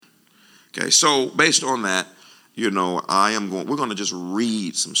Okay, so based on that, we're going to just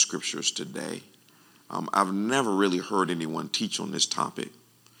read some scriptures today. I've never really heard anyone teach on this topic.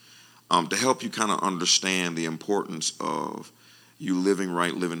 To help you kind of understand the importance of you living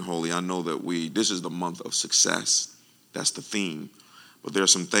right, living holy. I know that this is the month of success. That's the theme. But there are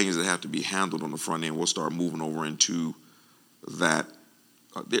some things that have to be handled on the front end. We'll start moving over into that.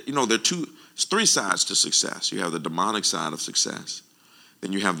 There's three sides to success. You have the demonic side of success.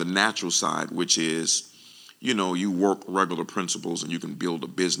 Then you have the natural side, which is, you work regular principles and you can build a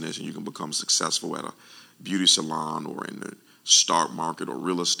business and you can become successful at a beauty salon or in the stock market or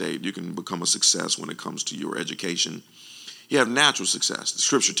real estate. You can become a success when it comes to your education. You have natural success. The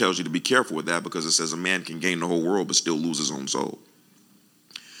scripture tells you to be careful with that because it says a man can gain the whole world but still lose his own soul.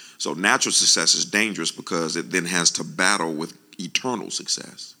 So natural success is dangerous because it then has to battle with eternal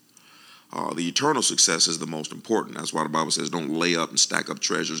success. The eternal success is the most important. That's why the Bible says don't lay up and stack up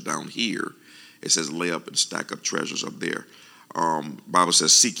treasures down here. It says lay up and stack up treasures up there. Bible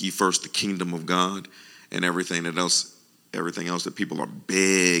says seek ye first the kingdom of God, and everything else that people are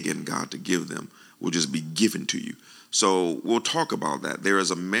begging God to give them will just be given to you. So we'll talk about that. There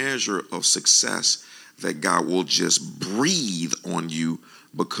is a measure of success that God will just breathe on you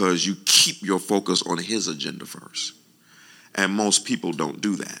because you keep your focus on his agenda first. And most people don't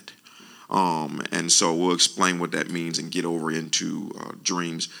do that. And so we'll explain what that means and get over into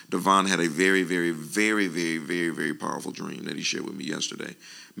dreams. Devon had a very, very, very, very, very, very powerful dream that he shared with me yesterday.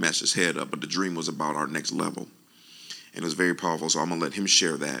 Messed his head up, but the dream was about our next level. And it was very powerful, so I'm going to let him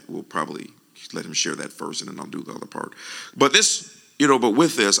share that. We'll probably let him share that first, and then I'll do the other part. But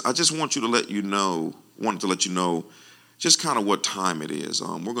with this, I just wanted to let you know just kind of what time it is.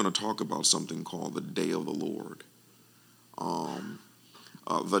 We're going to talk about something called the Day of the Lord.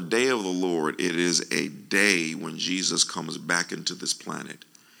 The Day of the Lord, it is a day when Jesus comes back into this planet.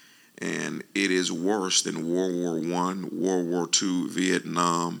 And it is worse than World War I, World War II,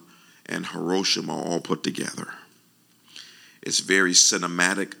 Vietnam, and Hiroshima all put together. It's very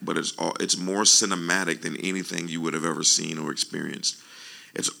cinematic, but it's more cinematic than anything you would have ever seen or experienced.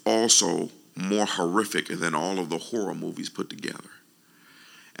 It's also more horrific than all of the horror movies put together.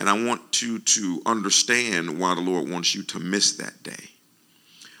 And I want you to understand why the Lord wants you to miss that day.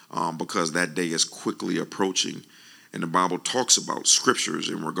 Because that day is quickly approaching. And the Bible talks about scriptures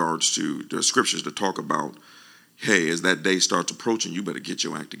in regards to, there are scriptures that talk about, hey, as that day starts approaching, you better get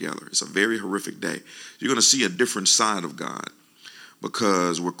your act together. It's a very horrific day. You're going to see a different side of God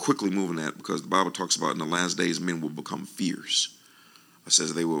because we're quickly moving that, because the Bible talks about in the last days, men will become fierce. It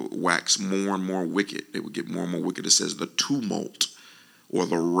says they will wax more and more wicked. They will get more and more wicked. It says the tumult or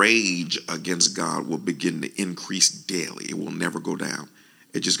the rage against God will begin to increase daily. It will never go down.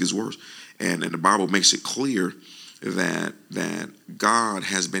 It just gets worse. And the Bible makes it clear that God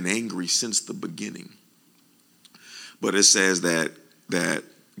has been angry since the beginning. But it says that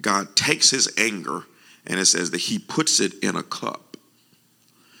God takes his anger, and it says that he puts it in a cup.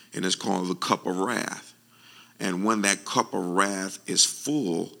 And it's called the cup of wrath. And when that cup of wrath is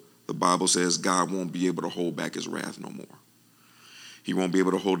full, the Bible says God won't be able to hold back his wrath no more. He won't be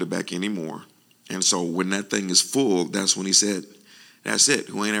able to hold it back anymore. And so when that thing is full, that's when he said, that's it.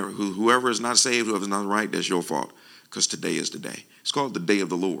 Whoever is not saved, whoever is not right, that's your fault. Because today is the day. It's called the Day of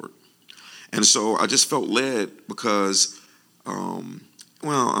the Lord. And so I just felt led because,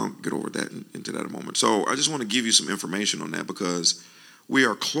 I'll get over that into that in a moment. So I just want to give you some information on that because we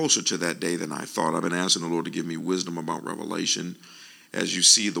are closer to that day than I thought. I've been asking the Lord to give me wisdom about Revelation. As you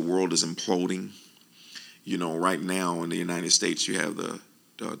see, the world is imploding. Right now in the United States, you have the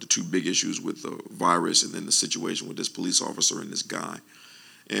two big issues with the virus and then the situation with this police officer and this guy.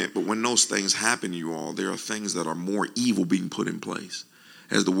 But when those things happen, you all, there are things that are more evil being put in place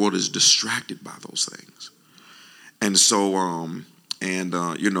as the world is distracted by those things. And so, I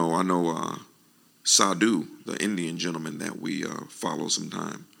know Sadhu, the Indian gentleman that we follow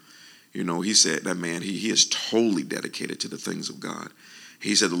sometime, he said that man, he is totally dedicated to the things of God.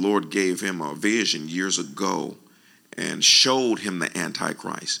 He said the Lord gave him a vision years ago and showed him the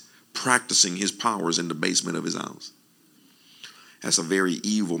Antichrist practicing his powers in the basement of his house. That's a very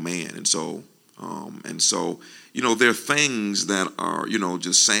evil man. And so, there are things that are,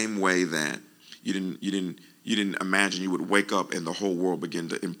 just same way that you didn't imagine you would wake up and the whole world begin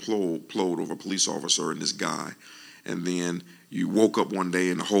to implode over a police officer and this guy. And then you woke up one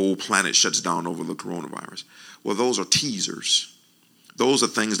day and the whole planet shuts down over the coronavirus. Well, those are teasers. Those are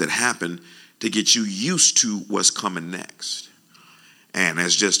things that happen to get you used to what's coming next. And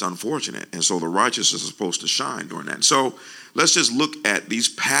that's just unfortunate. And so the righteous is supposed to shine during that. So let's just look at these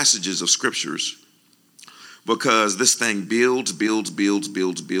passages of scriptures because this thing builds, and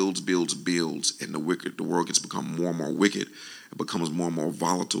the world gets become more and more wicked. It becomes more and more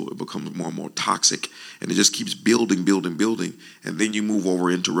volatile. It becomes more and more toxic, and it just keeps building. And then you move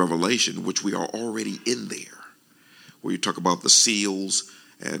over into Revelation, which we are already in there, where you talk about the seals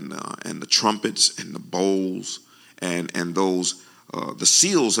and the trumpets and the bowls and those. The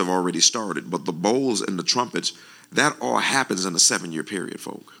seals have already started, but the bowls and the trumpets, that all happens in a 7-year period,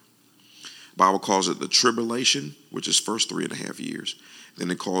 folk. Bible calls it the tribulation, which is first 3.5 years. Then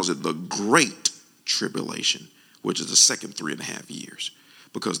it calls it the great tribulation, which is the second 3.5 years.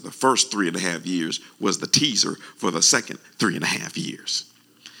 Because the first 3.5 years was the teaser for the second 3.5 years.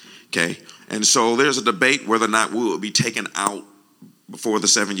 Okay? And so there's a debate whether or not we will be taken out before the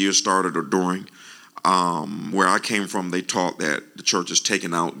 7 years started or during. Where I came from, they taught that the church is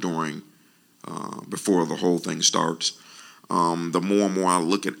taken out during, before the whole thing starts. The more and more I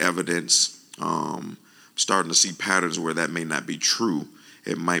look at evidence, starting to see patterns where that may not be true.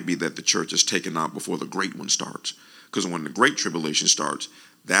 It might be that the church is taken out before the great one starts. Because when the great tribulation starts,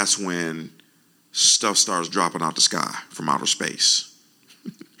 that's when stuff starts dropping out the sky from outer space.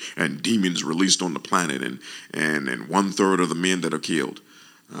 And demons released on the planet, and 1/3 of the men that are killed.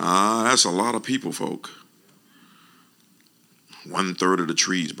 That's a lot of people, folk. 1/3 of the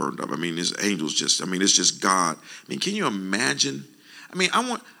trees burned up. I mean, it's angels it's just God. I mean, can you imagine? I mean,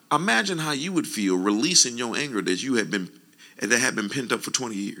 imagine how you would feel releasing your anger that had been pent up for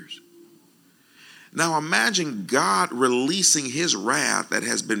 20 years. Now imagine God releasing his wrath that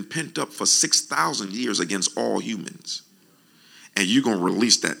has been pent up for 6,000 years against all humans. And you're going to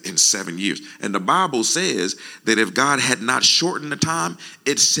release that in 7 years. And the Bible says that if God had not shortened the time,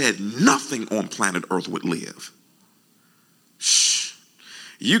 it said nothing on planet Earth would live. Shh.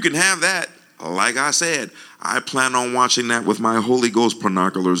 You can have that. Like I said, I plan on watching that with my Holy Ghost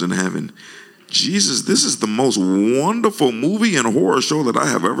binoculars in heaven. Jesus, this is the most wonderful movie and horror show that I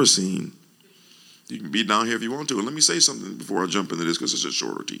have ever seen. You can be down here if you want to. And let me say something before I jump into this, because it's a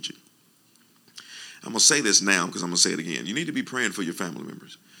shorter teaching. I'm going to say this now because I'm going to say it again. You need to be praying for your family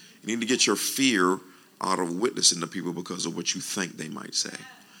members. You need to get your fear out of witnessing to people because of what you think they might say.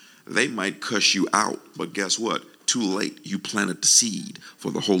 They might cuss you out, but guess what? Too late. You planted the seed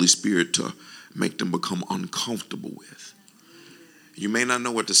for the Holy Spirit to make them become uncomfortable with. You may not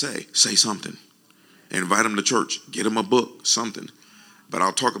know what to say. Say something. Invite them to church. Get them a book, something. But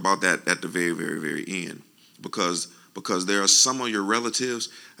I'll talk about that at the very, very, very end. Because there are some of your relatives,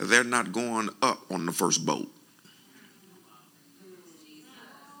 they're not going up on the first boat.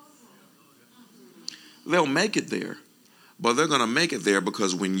 They'll make it there, but they're going to make it there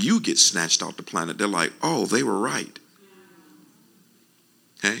because when you get snatched off the planet, they're like, oh, they were right.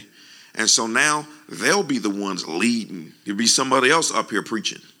 Okay? And so now they'll be the ones leading. There'll be somebody else up here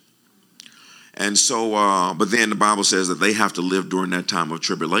preaching. And so, but then the Bible says that they have to live during that time of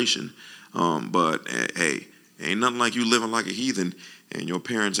tribulation. But hey, ain't nothing like you living like a heathen and your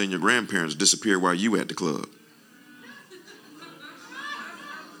parents and your grandparents disappear while you at the club.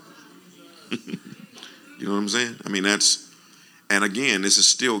 You know what I'm saying? I mean, and again, this is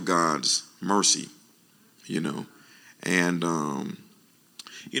still God's mercy, And,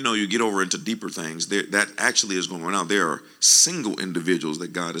 you get over into deeper things. That actually is going on. Now, there are single individuals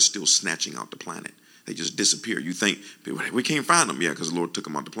that God is still snatching out the planet. They just disappear. You think, we can't find them. Yeah, because the Lord took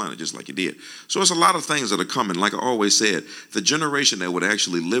them out the planet just like he did. So it's a lot of things that are coming. Like I always said, the generation that would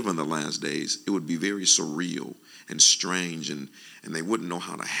actually live in the last days, it would be very surreal and strange, and they wouldn't know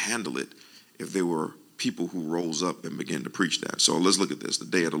how to handle it if there were people who rose up and began to preach that. So let's look at this, the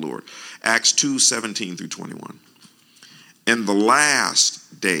day of the Lord. Acts 2:17 through 21. In the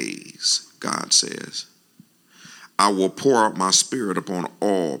last days, God says, I will pour out my spirit upon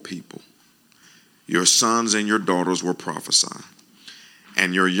all people. Your sons and your daughters will prophesy,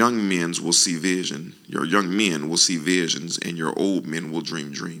 and your young men will see vision. Your young men will see visions, and your old men will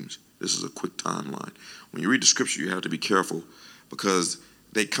dream dreams. This is a quick timeline. When you read the scripture, you have to be careful because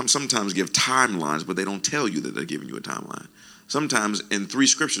they sometimes give timelines, but they don't tell you that they're giving you a timeline. Sometimes in 3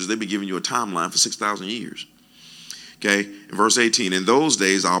 scriptures, they've been giving you a timeline for 6,000 years. Okay, in verse 18, in those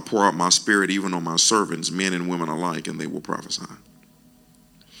days I'll pour out my spirit even on my servants, men and women alike, and they will prophesy.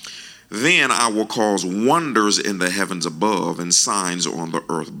 Then I will cause wonders in the heavens above and signs on the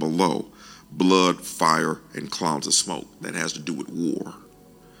earth below, blood, fire, and clouds of smoke. That has to do with war.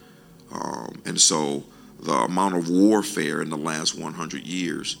 And so the amount of warfare in the last 100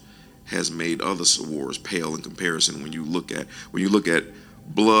 years has made other wars pale in comparison. When you look at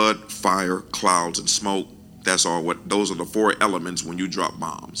blood, fire, clouds, and smoke, those are the 4 elements when you drop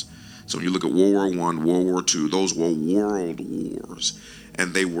bombs. So when you look at World War I, World War II, those were world wars.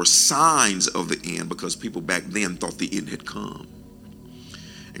 and they were signs of the end, because people back then thought the end had come.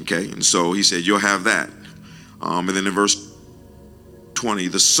 Okay, and so he said, you'll have that. And then in verse 20,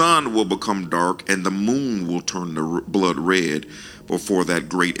 the sun will become dark and the moon will turn the blood red before that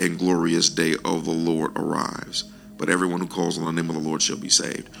great and glorious day of the Lord arrives. But everyone who calls on the name of the Lord shall be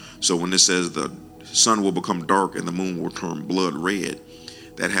saved. So when it says the sun will become dark and the moon will turn blood red,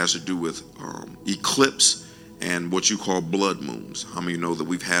 that has to do with eclipse and what you call blood moons. How many of you know that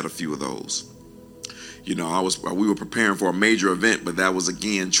we've had a few of those? You know, we were preparing for a major event, but that was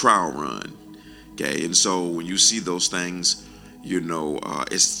again trial run. Okay, and so when you see those things, you know,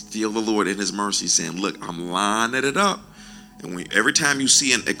 it's still the Lord in his mercy saying, look, I'm lining it up. And every time you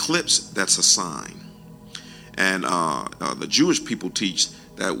see an eclipse, that's a sign. And the Jewish people teach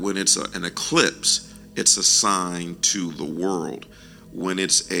that when it's an eclipse, it's a sign to the world. When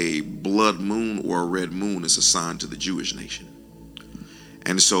it's a blood moon or a red moon, it's a sign to the Jewish nation.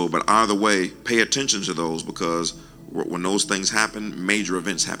 And so, but either way, pay attention to those, because when those things happen, major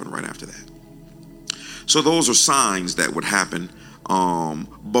events happen right after that. So those are signs that would happen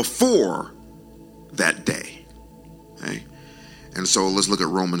before that day. Okay? And so let's look at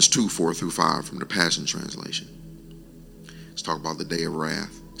Romans 2:4-5 from the Passion Translation. Let's talk about the day of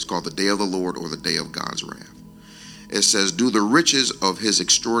wrath. It's called the day of the Lord, or the day of God's wrath. It says, do the riches of his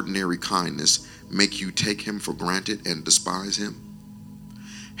extraordinary kindness make you take him for granted and despise him?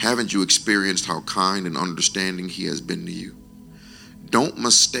 Haven't you experienced how kind and understanding he has been to you? Don't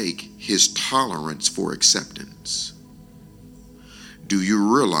mistake his tolerance for acceptance. Do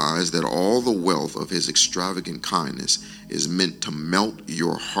you realize that all the wealth of his extravagant kindness is meant to melt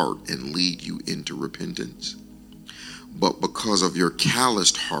your heart and lead you into repentance? But because of your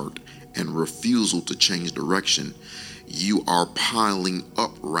calloused heart and refusal to change direction, you are piling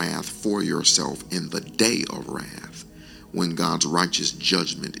up wrath for yourself in the day of wrath, when God's righteous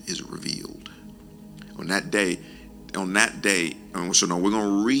judgment is revealed. On that day, so now we're going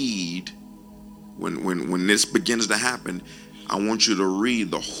to read, when this begins to happen, I want you to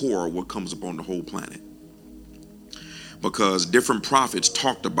read the horror what comes upon the whole planet. Because different prophets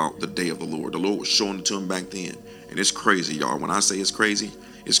talked about the day of the Lord. The Lord was showing it to them back then. And it's crazy, y'all. When I say it's crazy,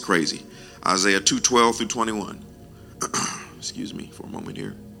 it's crazy. Isaiah 2:12-21. Excuse me for a moment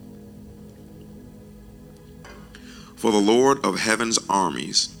here. For the Lord of heaven's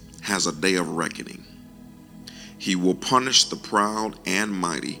armies has a day of reckoning. He will punish the proud and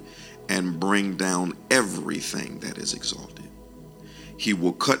mighty and bring down everything that is exalted. He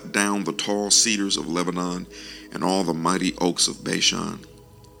will cut down the tall cedars of Lebanon and all the mighty oaks of Bashan.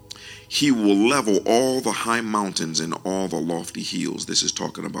 He will level all the high mountains and all the lofty hills. This is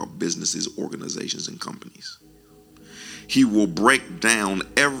talking about businesses, organizations, and companies. He will break down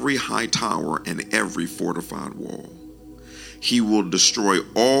every high tower and every fortified wall. He will destroy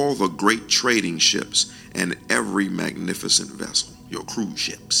all the great trading ships and every magnificent vessel, your cruise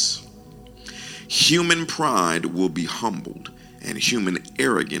ships. Human pride will be humbled and human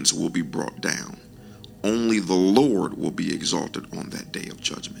arrogance will be brought down. Only the Lord will be exalted on that day of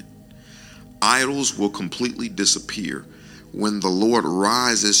judgment. Idols will completely disappear when the Lord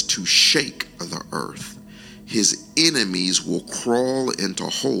rises to shake the earth. His enemies will crawl into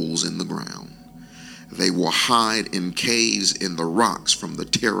holes in the ground. They will hide in caves in the rocks from the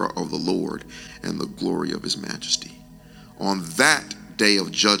terror of the Lord and the glory of his majesty. On that day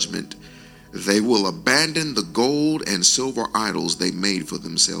of judgment, they will abandon the gold and silver idols they made for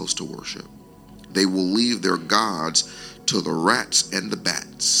themselves to worship. They will leave their gods to the rats and the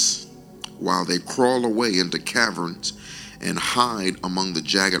bats, while they crawl away into caverns and hide among the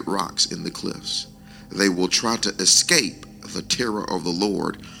jagged rocks in the cliffs. They will try to escape the terror of the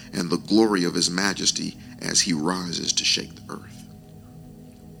Lord and the glory of his majesty as he rises to shake the earth.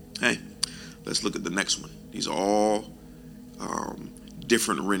 Hey, let's look at the next one. These are all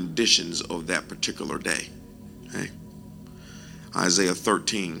different renditions of that particular day. Hey, Isaiah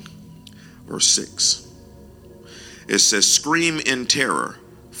 13:6. It says, scream in terror,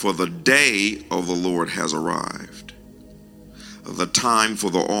 for the day of the Lord has arrived, the time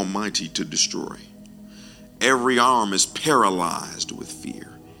for the Almighty to destroy. Every arm is paralyzed with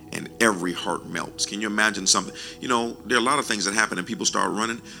fear, and every heart melts. Can you imagine something? You know, there are a lot of things that happen and people start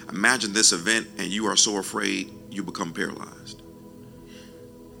running. Imagine this event and you are so afraid you become paralyzed.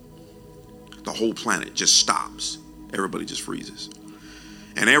 The whole planet just stops. Everybody just freezes.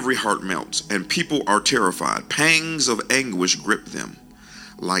 And every heart melts, and people are terrified. Pangs of anguish grip them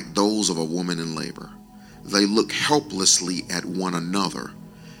like those of a woman in labor. They look helplessly at one another,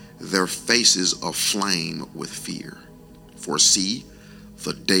 their faces aflame with fear. For see,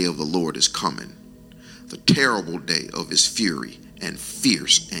 the day of the Lord is coming, the terrible day of his fury and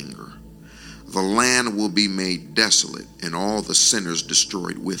fierce anger. The land will be made desolate, and all the sinners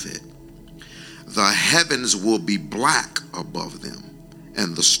destroyed with it. The heavens will be black above them,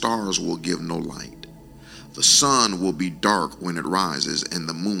 and the stars will give no light. The sun will be dark when it rises, and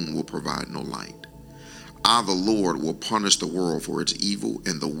the moon will provide no light. I, the Lord, will punish the world for its evil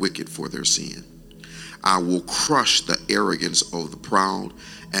and the wicked for their sin. I will crush the arrogance of the proud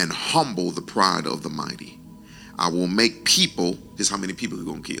and humble the pride of the mighty. I will make people, here's how many people he's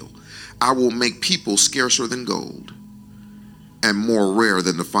going to kill. I will make people scarcer than gold and more rare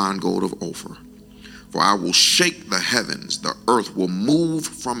than the fine gold of Ophir. For I will shake the heavens, the earth will move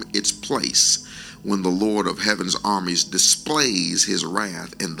from its place when the Lord of heaven's armies displays his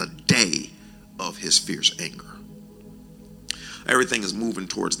wrath in the day of his fierce anger. Everything is moving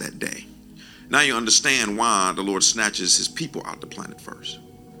towards that day. Now you understand why the Lord snatches his people out the planet first.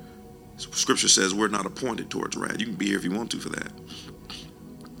 Scripture says we're not appointed towards wrath. You can be here if you want to for that.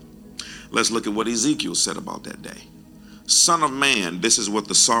 Let's look at what Ezekiel said about that day. Son of man, this is what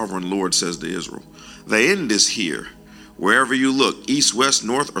the sovereign Lord says to Israel. The end is here. Wherever you look, east, west,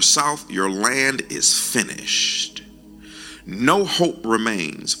 north, or south, your land is finished. No hope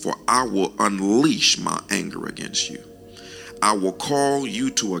remains, for I will unleash my anger against you. I will call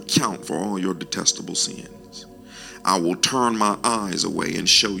you to account for all your detestable sins. I will turn my eyes away and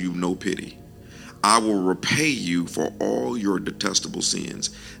show you no pity. I will repay you for all your detestable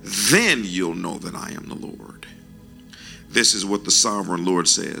sins. Then you'll know that I am the Lord. This is what the sovereign Lord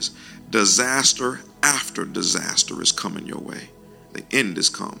says. Disaster after disaster is coming your way. The end has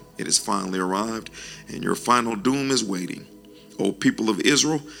come. It has finally arrived, and your final doom is waiting. O people of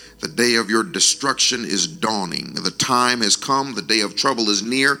Israel, the day of your destruction is dawning. The time has come. The day of trouble is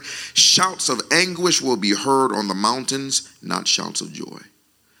near. Shouts of anguish will be heard on the mountains, not shouts of joy.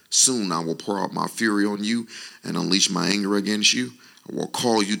 Soon I will pour out my fury on you and unleash my anger against you. I will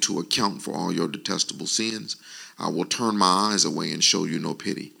call you to account for all your detestable sins. I will turn my eyes away and show you no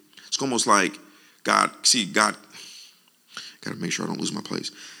pity. It's almost like God, got to make sure I don't lose my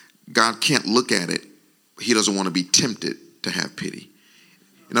place. God can't look at it. He doesn't want to be tempted to have pity.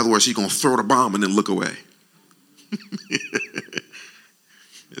 In other words, he's going to throw the bomb and then look away.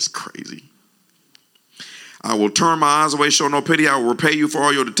 It's crazy. I will turn my eyes away, show no pity. I will repay you for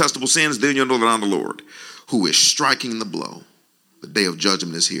all your detestable sins. Then you'll know that I'm the Lord, who is striking the blow. The day of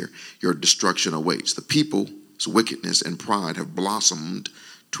judgment is here. Your destruction awaits. The people's wickedness and pride have blossomed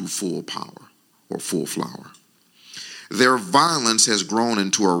to full power or full flower. Their violence has grown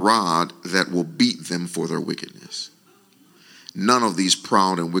into a rod that will beat them for their wickedness. None of these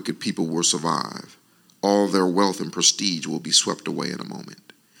proud and wicked people will survive. All their wealth and prestige will be swept away in a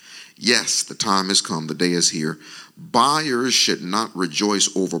moment. Yes, the time has come, the day is here. Buyers should not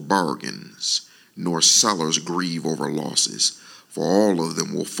rejoice over bargains, nor sellers grieve over losses, for all of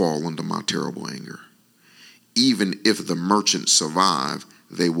them will fall under my terrible anger. Even if the merchants survive,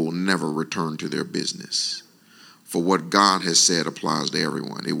 they will never return to their business. For what God has said applies to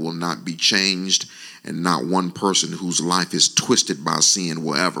everyone. It will not be changed, and not one person whose life is twisted by sin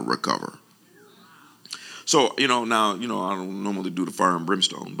will ever recover. So, now, I don't normally do the fire and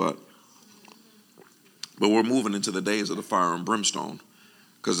brimstone, but we're moving into the days of the fire and brimstone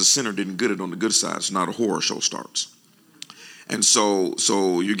because the sinner didn't get it on the good side. So now the horror show starts. And so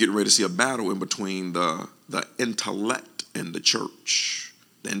you're getting ready to see a battle in between the intellect and the church.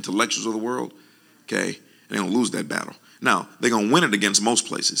 The intellectuals of the world, okay? They're going to lose that battle. Now, they're going to win it against most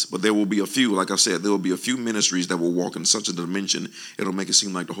places, but there will be a few, like I said, there will be a few ministries that will walk in such a dimension, it'll make it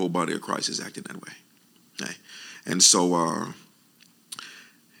seem like the whole body of Christ is acting that way. Okay? And so,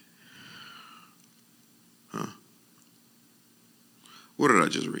 what did I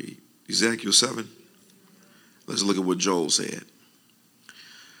just read? Ezekiel 7? Let's look at what Joel said.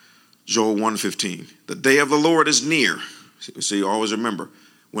 Joel 1:15. The day of the Lord is near. See, always remember,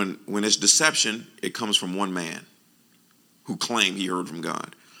 when it's deception, it comes from one man who claimed he heard from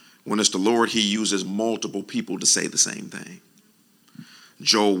God. When it's the Lord, he uses multiple people to say the same thing.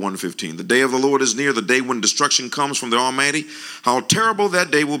 Joel 1:15. The day of the Lord is near, the day when destruction comes from the Almighty. How terrible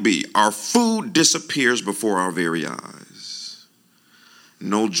that day will be. Our food disappears before our very eyes.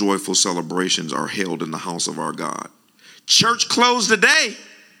 No joyful celebrations are held in the house of our God. Church closed today.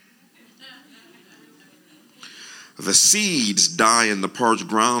 The seeds die in the parched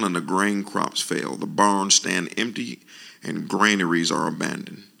ground and the grain crops fail. The barns stand empty and granaries are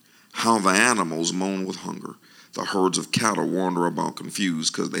abandoned. How the animals moan with hunger. The herds of cattle wander about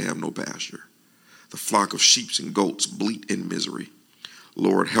confused because they have no pasture. The flock of sheep and goats bleat in misery.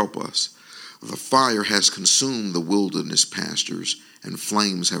 Lord, help us. The fire has consumed the wilderness pastures, and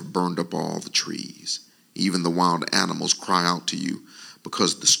flames have burned up all the trees. Even the wild animals cry out to you,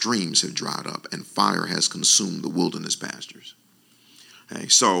 because the streams have dried up and fire has consumed the wilderness pastures. Okay,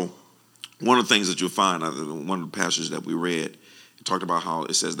 so one of the things that you'll find, one of the passages that we read, it talked about how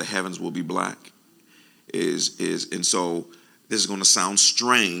it says the heavens will be black. And so this is going to sound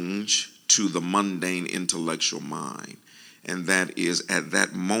strange to the mundane intellectual mind. And that is, at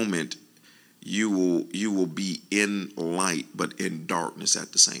that moment, you will be in light but in darkness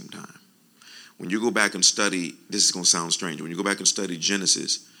at the same time. When you go back and study, this is going to sound strange. When you go back and study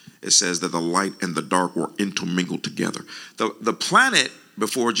Genesis, it says that the light and the dark were intermingled together. The planet,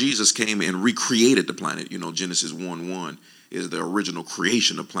 before Jesus came and recreated the planet, Genesis 1:1 is the original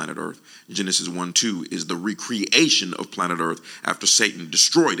creation of planet Earth. Genesis 1:2 is the recreation of planet Earth after Satan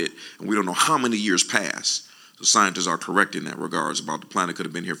destroyed it. And we don't know how many years passed. So scientists are correct in that regards about the planet could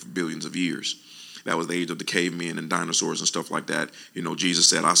have been here for billions of years. That was the age of the cavemen and dinosaurs and stuff like that. Jesus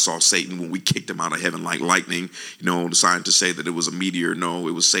said, I saw Satan when we kicked him out of heaven like lightning. The scientists say that it was a meteor. No,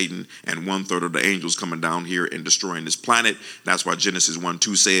 it was Satan and 1/3 of the angels coming down here and destroying this planet. That's why Genesis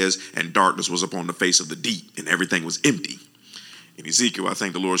 1:2 says, and darkness was upon the face of the deep and everything was empty. In Ezekiel, I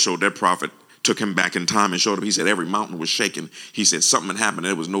think the Lord showed that prophet, took him back in time and showed him, he said, every mountain was shaken. He said something had happened.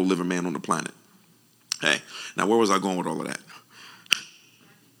 There was no living man on the planet. Hey, now where was I going with all of that?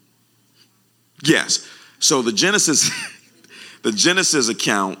 Yes. So the Genesis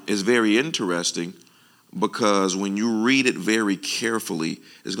account is very interesting because when you read it very carefully,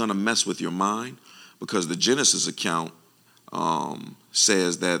 it's going to mess with your mind, because the Genesis account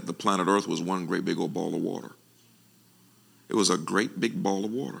says that the planet Earth was one great big old ball of water. It was a great big ball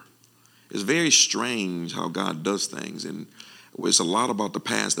of water. It's very strange how God does things, and it's a lot about the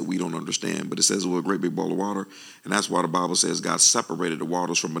past that we don't understand, but it says it was a great big ball of water, and that's why the Bible says God separated the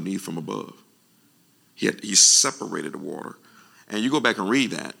waters from beneath from above. He separated the water. And you go back and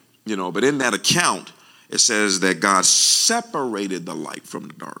read that, but in that account, it says that God separated the light from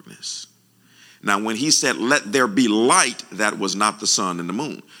the darkness. Now, when he said, let there be light, that was not the sun and the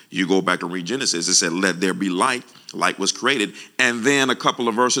moon. You go back and read Genesis, it said, let there be light. Light was created. And then a couple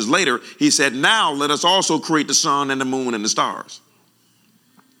of verses later, he said, now let us also create the sun and the moon and the stars.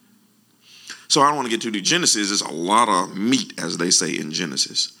 So I don't want to get too deep. Genesis is a lot of meat, as they say in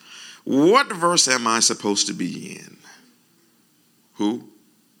Genesis. What verse am I supposed to be in? Who?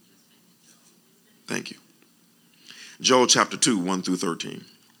 Thank you. Joel chapter 2, 1 through 13.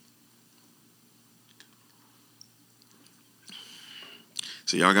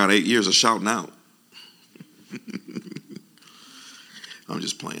 So y'all got 8 years of shouting out. I'm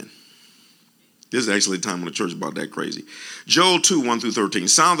just playing. This is actually a time when the church is about that crazy. Joel 2, 1 through 13.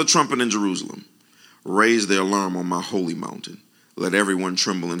 Sound the trumpet in Jerusalem. Raise the alarm on my holy mountain. Let everyone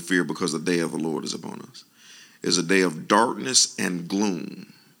tremble in fear, because the day of the Lord is upon us. It is a day of darkness and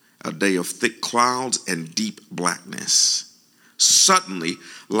gloom, a day of thick clouds and deep blackness. Suddenly,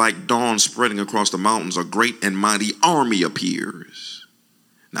 like dawn spreading across the mountains, a great and mighty army appears.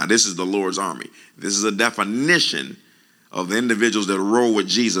 Now, this is the Lord's army. This is a definition of the individuals that roll with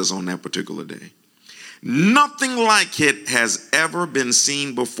Jesus on that particular day. Nothing like it has ever been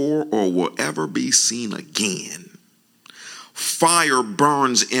seen before or will ever be seen again. Fire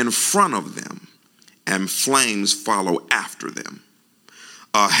burns in front of them, and flames follow after them.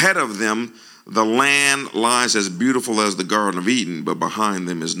 Ahead of them, the land lies as beautiful as the Garden of Eden, but behind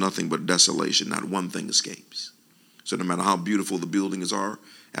them is nothing but desolation. Not one thing escapes. So no matter how beautiful the buildings are,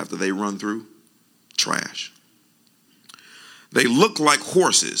 after they run through, trash. They look like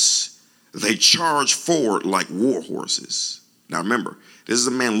horses. They charge forward like war horses. Now remember, this is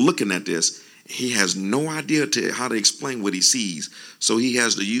a man looking at this. He has no idea how to explain what he sees. So he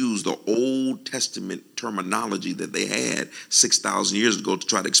has to use the Old Testament terminology that they had 6,000 years ago to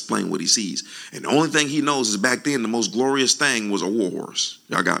try to explain what he sees. And the only thing he knows is back then the most glorious thing was a war horse.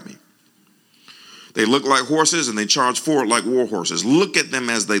 Y'all got me? They look like horses and they charge forward like war horses. Look at them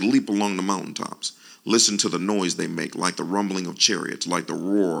as they leap along the mountaintops. Listen to the noise they make, like the rumbling of chariots, like the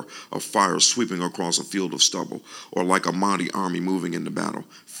roar of fire sweeping across a field of stubble, or like a mighty army moving into battle.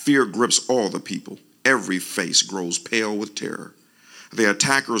 Fear grips all the people. Every face grows pale with terror. Their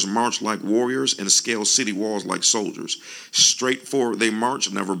attackers march like warriors and scale city walls like soldiers. Straight forward they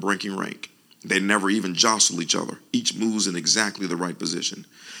march, never breaking rank. They never even jostle each other. Each moves in exactly the right position.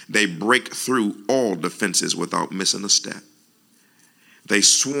 They break through all defenses without missing a step. They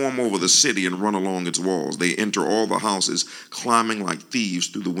swarm over the city and run along its walls. They enter all the houses, climbing like thieves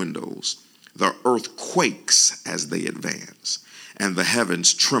through the windows. The earth quakes as they advance, and the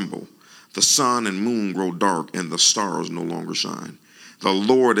heavens tremble. The sun and moon grow dark, and the stars no longer shine. The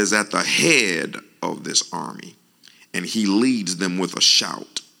Lord is at the head of this army, and he leads them with a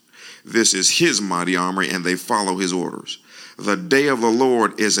shout. This is his mighty army, and they follow his orders. The day of the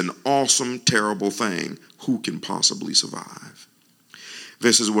Lord is an awesome, terrible thing. Who can possibly survive?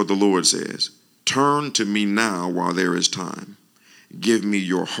 This is what the Lord says. Turn to me now while there is time. Give me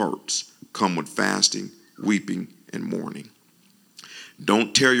your hearts. Come with fasting, weeping, and mourning.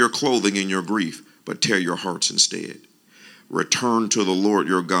 Don't tear your clothing in your grief, but tear your hearts instead. Return to the Lord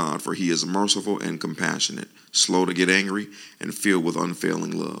your God, for he is merciful and compassionate, slow to get angry, and filled with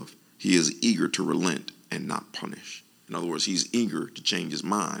unfailing love. He is eager to relent and not punish. In other words, he's eager to change his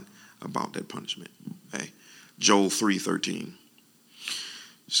mind about that punishment. Okay? Joel 3:13.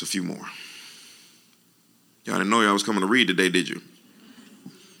 Just a few more. Y'all didn't know I was coming to read today, did you?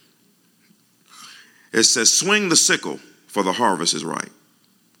 It says, swing the sickle, for the harvest is ripe.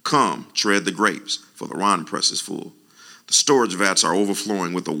 Come, tread the grapes, for the winepress is full. The storage vats are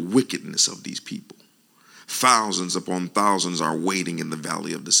overflowing with the wickedness of these people. Thousands upon thousands are waiting in the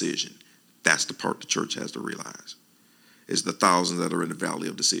valley of decision. That's the part the church has to realize. It's the thousands that are in the valley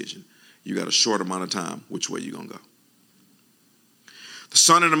of decision. You got a short amount of time. Which way you going to go? The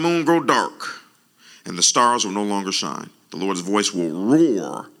sun and the moon grow dark, and the stars will no longer shine. The Lord's voice will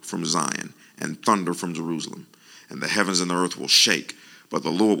roar from Zion and thunder from Jerusalem, and the heavens and the earth will shake. But the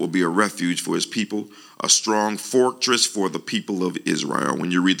Lord will be a refuge for his people, a strong fortress for the people of Israel.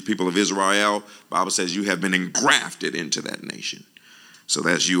 When you read the people of Israel, the Bible says you have been engrafted into that nation. So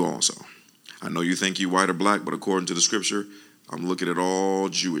that's you also. I know you think you're white or black, but according to the scripture, I'm looking at all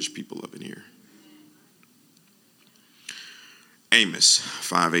Jewish people up in here. Amos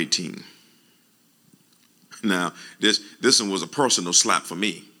 5:18. Now, this one was a personal slap for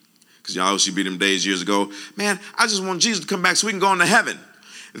me. Because y'all used to be them days years ago, man, I just want Jesus to come back so we can go into heaven.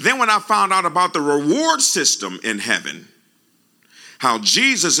 Then when I found out about the reward system in heaven, how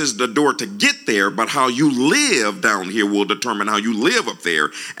Jesus is the door to get there, but how you live down here will determine how you live up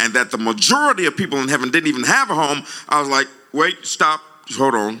there, and that the majority of people in heaven didn't even have a home, I was like, wait, stop,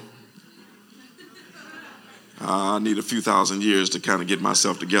 hold on. I need a few thousand years to kind of get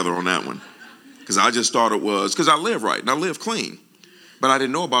myself together on that one. Because I just thought it was, because I live right and I live clean. But I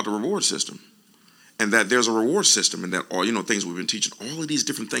didn't know about the reward system, and that there's a reward system, and that all, things we've been teaching, all of these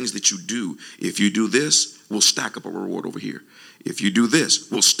different things that you do. If you do this, we'll stack up a reward over here. If you do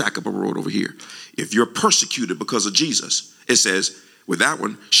this, we'll stack up a reward over here. If you're persecuted because of Jesus, it says, with that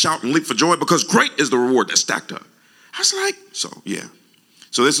one, shout and leap for joy because great is the reward that's stacked up. I was like,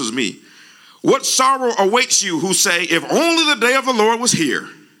 So this was me. What sorrow awaits you who say, if only the day of the Lord was here.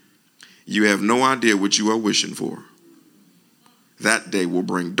 You have no idea what you are wishing for. That day will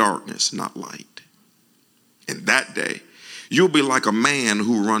bring darkness, not light. And that day, you'll be like a man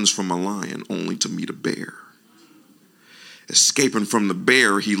who runs from a lion only to meet a bear. Escaping from the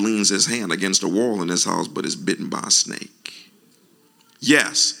bear, he leans his hand against a wall in his house, but is bitten by a snake.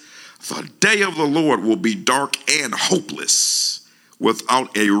 Yes, the day of the Lord will be dark and hopeless,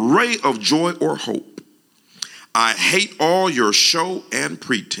 without a ray of joy or hope. I hate all your show and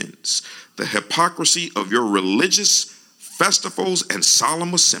pretense, the hypocrisy of your religious festivals and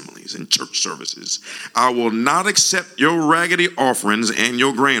solemn assemblies and church services. I will not accept your raggedy offerings and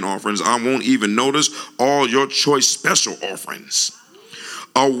your grain offerings. I won't even notice all your choice special offerings.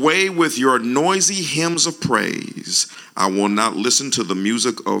 Away with your noisy hymns of praise. I will not listen to the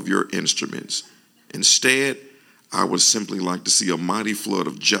music of your instruments. Instead, I would simply like to see a mighty flood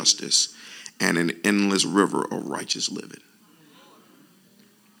of justice and an endless river of righteous living.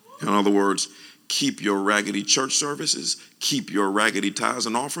 In other words, keep your raggedy church services, keep your raggedy tithes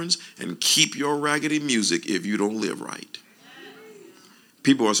and offerings, and keep your raggedy music if you don't live right.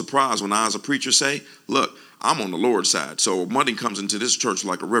 People are surprised when I, as a preacher, say, look, I'm on the Lord's side, so money comes into this church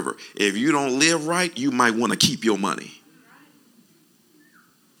like a river. If you don't live right, you might want to keep your money.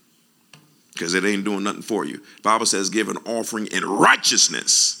 Because it ain't doing nothing for you. The Bible says give an offering in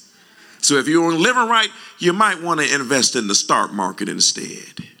righteousness. So if you aren't living right, you might want to invest in the stock market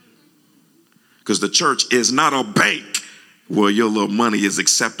instead. Because the church is not a bank where your little money is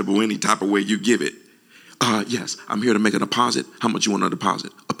acceptable any type of way you give it. Yes, I'm here to make a deposit. How much you want to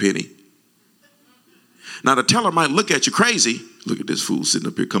deposit? A penny. Now the teller might look at you crazy. Look at this fool sitting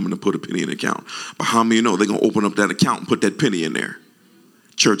up here coming to put a penny in the account. But how many know they're going to open up that account and put that penny in there?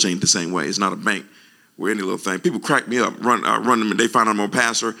 Church ain't the same way. It's not a bank where any little thing. People crack me up, run them, and they find I'm a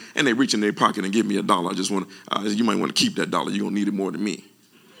pastor, and they reach in their pocket and give me $1. I just want you might want to keep that dollar. You're going to need it more than me.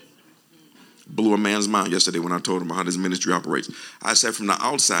 Blew a man's mind yesterday when I told him how this ministry operates. I said from the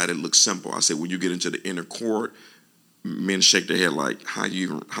outside it looks simple. I said when you get into the inner court, men shake their head like, how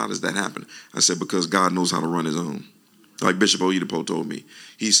does that happen? I said because God knows how to run his own. Like Bishop Oyedepo told me.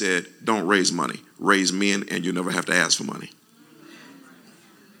 He said, don't raise money. Raise men and you'll never have to ask for money.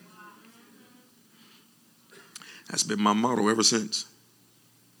 That's been my motto ever since.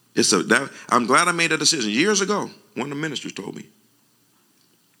 I'm glad I made that decision years ago. One of the ministers told me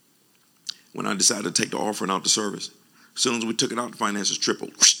when I decided to take the offering out the service. As soon as we took it out, the finances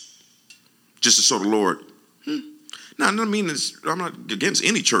tripled. Just to show the Lord. Now, I mean, I'm not against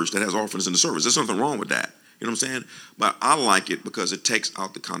any church that has offerings in the service. There's nothing wrong with that. You know what I'm saying? But I like it because it takes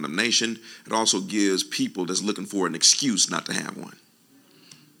out the condemnation. It also gives people that's looking for an excuse not to have one.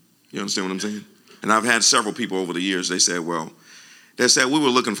 You understand what I'm saying? And I've had several people over the years, they said we were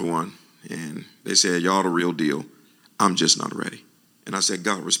looking for one. And they said, y'all the real deal. I'm just not ready. And I said,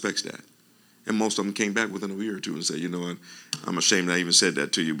 God respects that. And most of them came back within a year or two and said, you know what, I'm ashamed I even said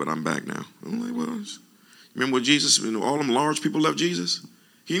that to you, but I'm back now. I'm like, well, remember what Jesus, all them large people left Jesus?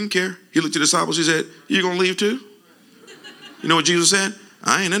 He didn't care. He looked at the disciples, he said, you going to leave too? You know what Jesus said?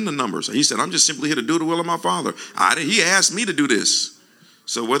 I ain't in the numbers. He said, I'm just simply here to do the will of my Father. He asked me to do this.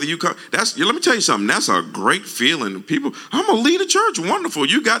 So whether you come, let me tell you something, that's a great feeling. People, I'm going to lead a church. Wonderful.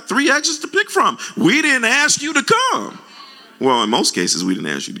 You got 3 exits to pick from. We didn't ask you to come. Well, in most cases, we didn't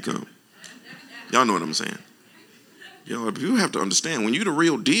ask you to come. Y'all know what I'm saying. You know, you have to understand, when you're the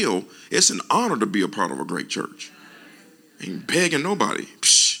real deal, it's an honor to be a part of a great church. Ain't begging nobody.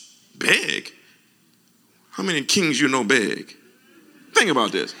 Psh, beg? How many kings you know beg? Think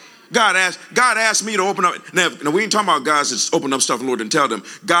about this. God asked me to open up. Now we ain't talking about guys that open up stuff and Lord didn't tell them.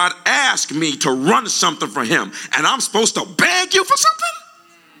 God asked me to run something for him, and I'm supposed to beg you for something?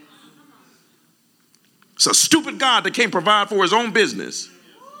 It's a stupid God that can't provide for his own business.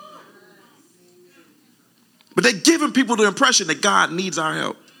 But they're giving people the impression that God needs our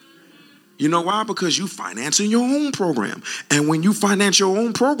help. You know why? Because you financing your own program. And when you finance your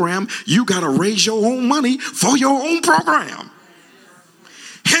own program, you got to raise your own money for your own program.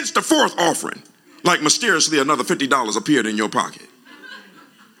 Hence the 4th offering. Like mysteriously another $50 appeared in your pocket.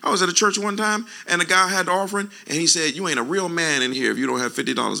 I was at a church one time and the guy had the offering and he said, you ain't a real man in here if you don't have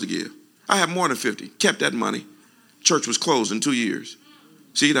 $50 to give. I have more than 50. Kept that money. Church was closed in 2 years.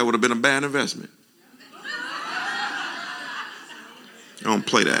 See, that would have been a bad investment. I don't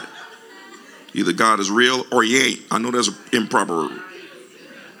play that. Either God is real or he ain't. I know there's an improper.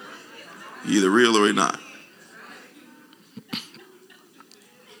 Either real or he not.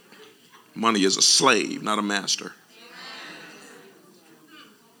 Money is a slave, not a master.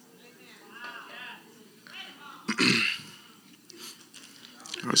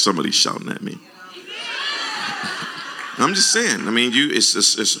 Somebody's shouting at me. I'm just saying. I mean,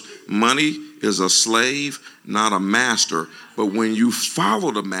 money is a slave, not a master. But when you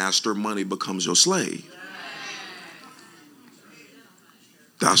follow the master, money becomes your slave.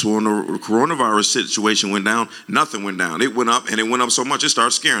 That's when the coronavirus situation went down. Nothing went down. It went up, and it went up so much it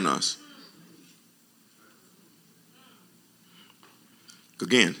started scaring us.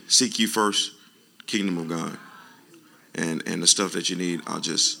 Again, seek ye first the kingdom of God. And the stuff that you need,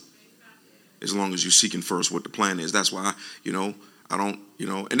 as long as you're seeking first what the plan is. That's why, and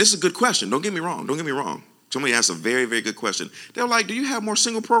this is a good question. Don't get me wrong. Somebody asked a very, very good question. They were like, do you have more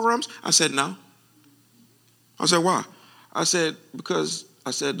single programs? I said, no. I said, why? I said, because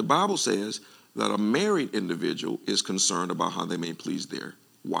the Bible says that a married individual is concerned about how they may please their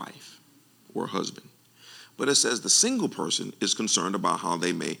wife or husband. But it says the single person is concerned about how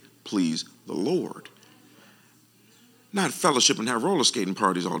they may please the Lord. Not fellowship and have roller skating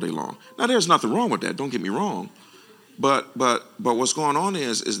parties all day long. Now, there's nothing wrong with that. Don't get me wrong. But what's going on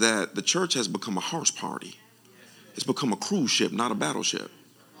is that the church has become a house party. It's become a cruise ship, not a battleship.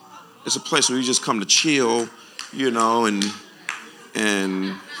 It's a place where you just come to chill, and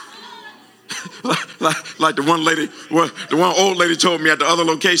like the one old lady told me at the other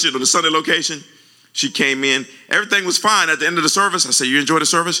location, or the Sunday location. She came in. Everything was fine at the end of the service. I said, you enjoy the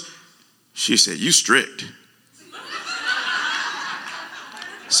service? She said, you strict.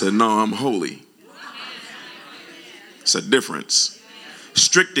 I said, no, I'm holy. It's a difference.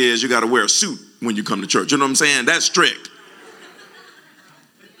 Strict is you got to wear a suit when you come to church. You know what I'm saying? That's strict.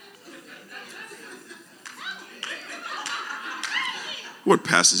 What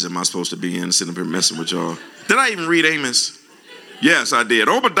passage am I supposed to be in sitting up here messing with y'all? Did I even read Amos? Yes, I did.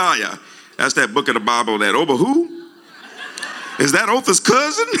 Obadiah. That's that book of the Bible that who? Is that Otha's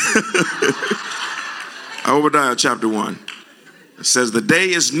cousin? Obadiah chapter 1. It says, the day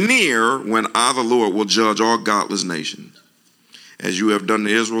is near when I, the Lord, will judge all godless nations. As you have done to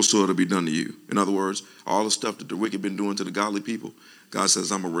Israel, so it'll be done to you. In other words, all the stuff that the wicked been doing to the godly people, God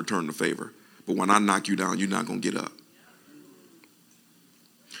says, I'm going to return the favor. But when I knock you down, you're not going to get up.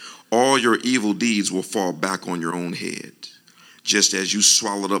 All your evil deeds will fall back on your own head. Just as you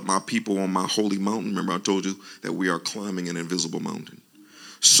swallowed up my people on my holy mountain. Remember I told you that we are climbing an invisible mountain.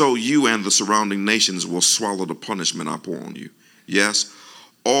 so you and the surrounding nations will swallow the punishment I pour on you. Yes,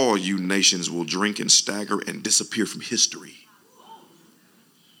 all you nations will drink and stagger and disappear from history.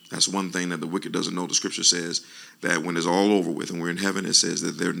 That's one thing that the wicked doesn't know. The scripture says that when it's all over with and we're in heaven, it says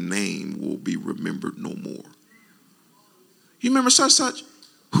that their name will be remembered no more. You remember such?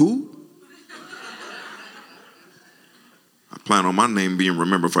 Who? I plan on my name being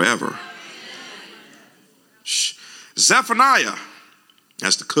remembered forever. Shh. Zephaniah.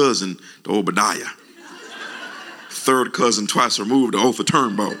 That's the cousin to Obadiah. Third cousin twice removed, the oath of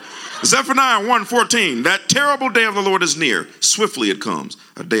Turnbow. Zephaniah 1:14. That terrible day of the Lord is near. Swiftly it comes.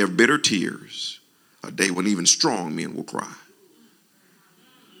 A day of bitter tears. A day when even strong men will cry.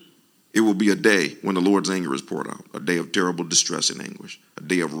 It will be a day when the Lord's anger is poured out. A day of terrible distress and anguish. A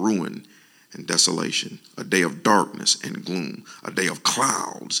day of ruin and desolation. A day of darkness and gloom. A day of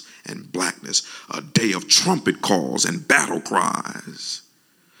clouds and blackness. A day of trumpet calls and battle cries.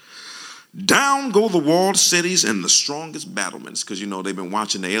 Down go the walled cities and the strongest battlements. Because, they've been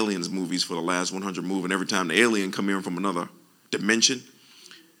watching the Aliens movies for the last 100 movies. And every time the alien come in from another dimension,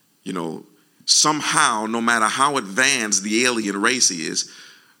 somehow, no matter how advanced the alien race is,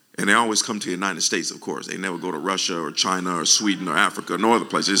 and they always come to the United States, of course. They never go to Russia or China or Sweden or Africa or no other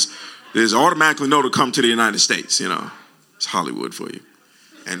places. There's automatically know to come to the United States, It's Hollywood for you.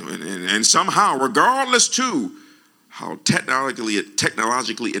 And somehow, regardless too, how technologically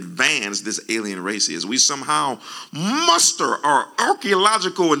advanced this alien race is, we somehow muster our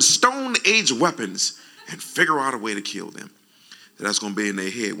archaeological and Stone Age weapons and figure out a way to kill them. That's going to be in their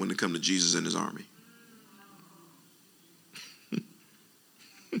head when they come to Jesus and his army.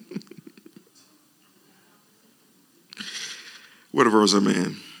 What a verse I'm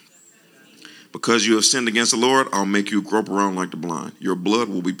in. Because you have sinned against the Lord, I'll make you grope around like the blind. Your blood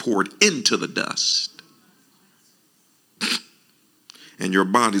will be poured into the dust. And your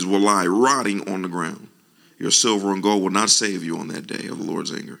bodies will lie rotting on the ground. Your silver and gold will not save you on that day of the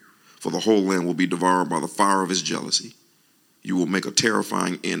Lord's anger. For the whole land will be devoured by the fire of his jealousy. You will make a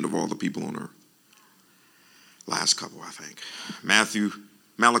terrifying end of all the people on earth. Last couple, I think.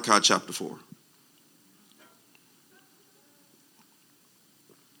 Malachi chapter 4.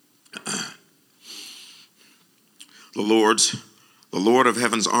 The Lord of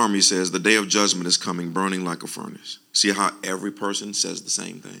heaven's army says, the day of judgment is coming, burning like a furnace. See how every person says the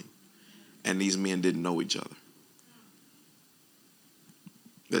same thing? And these men didn't know each other.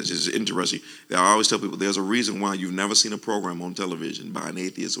 That's just interesting. I always tell people there's a reason why you've never seen a program on television by an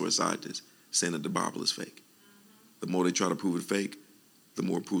atheist or a scientist saying that the Bible is fake. The more they try to prove it fake, the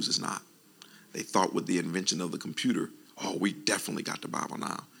more it proves it's not. They thought with the invention of the computer, we definitely got the Bible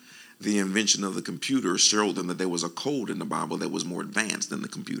now. The invention of the computer showed them that there was a code in the Bible that was more advanced than the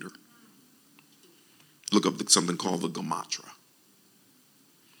computer. Look up something called the Gematria.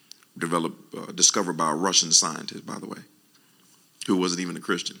 Discovered by a Russian scientist, by the way, who wasn't even a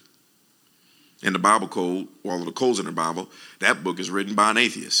Christian. And the Bible code, all of the codes in the Bible, that book is written by an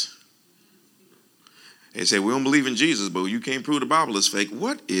atheist. They say, we don't believe in Jesus, but you can't prove the Bible is fake.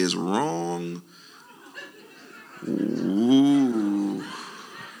 What is wrong? Ooh.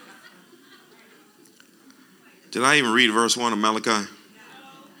 Did I even read verse 1 of Malachi?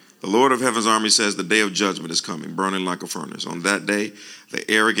 The Lord of heaven's army says the day of judgment is coming, burning like a furnace. On that day, the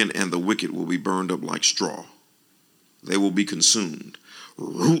arrogant and the wicked will be burned up like straw. They will be consumed,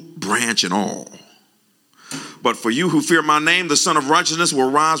 root, branch, and all. But for you who fear my name, the Son of Righteousness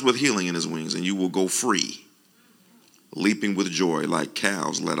will rise with healing in his wings, and you will go free, leaping with joy like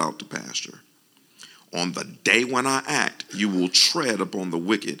calves led out to pasture. On the day when I act, you will tread upon the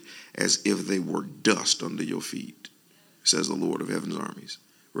wicked as if they were dust under your feet, says the Lord of heaven's armies.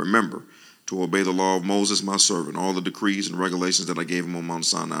 Remember to obey the law of Moses, my servant, all the decrees and regulations that I gave him on Mount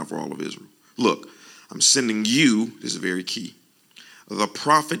Sinai for all of Israel. Look, I'm sending you, this is very key, the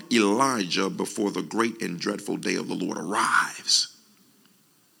prophet Elijah before the great and dreadful day of the Lord arrives.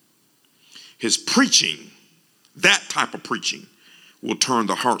 His preaching, that type of preaching, will turn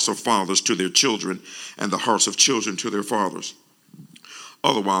the hearts of fathers to their children and the hearts of children to their fathers.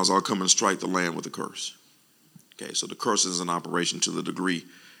 Otherwise, I'll come and strike the land with a curse. Okay, so the curse is in operation to the degree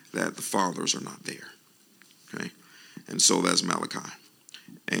that the fathers are not there. Okay, and so that's Malachi.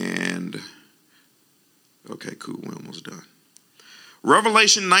 And, okay, cool, we're almost done.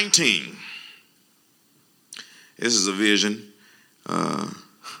 Revelation 19. This is a vision.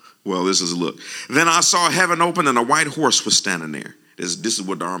 This is a look. Then I saw heaven open and a white horse was standing there. This is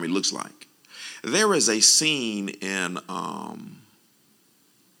what the army looks like. There is a scene in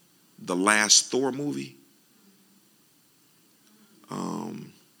the last Thor movie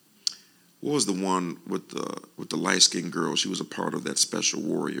what was the one with the light-skinned girl? She was a part of that special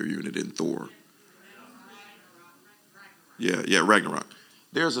warrior unit in Thor. Yeah, Ragnarok.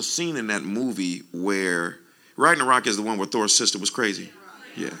 There's a scene in that movie where Ragnarok is the one where Thor's sister was crazy.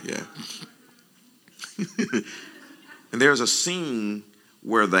 Yeah. And there's a scene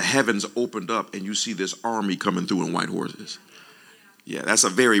where the heavens opened up and you see this army coming through in white horses. Yeah, that's a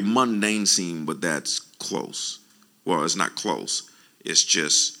very mundane scene, but that's close. Well, it's not close. It's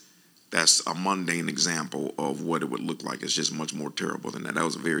just, that's a mundane example of what it would look like. It's just much more terrible than that. That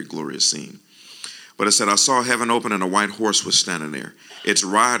was a very glorious scene. But it said, I saw heaven open and a white horse was standing there. Its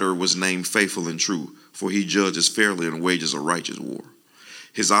rider was named Faithful and True, for he judges fairly and wages a righteous war.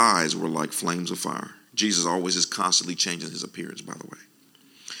 His eyes were like flames of fire. Jesus always is constantly changing his appearance, by the way.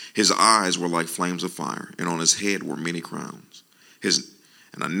 His eyes were like flames of fire, and on his head were many crowns.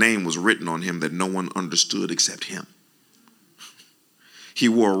 And a name was written on him that no one understood except him. He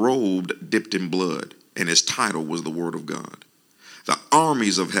wore a robe dipped in blood, and his title was the Word of God. The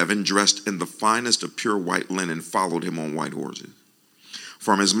armies of heaven, dressed in the finest of pure white linen, followed him on white horses.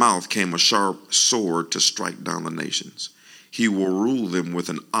 From his mouth came a sharp sword to strike down the nations. He will rule them with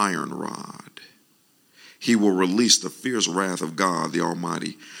an iron rod. He will release the fierce wrath of God the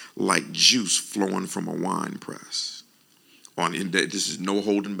Almighty like juice flowing from a wine press. This is no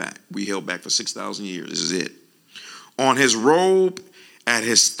holding back. We held back for 6,000 years. This is it. On his robe at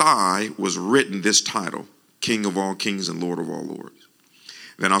his thigh was written this title, King of all kings and Lord of all lords.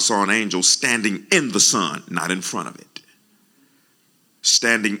 Then I saw an angel standing in the sun, not in front of it.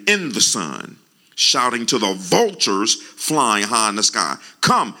 Standing in the sun, shouting to the vultures flying high in the sky.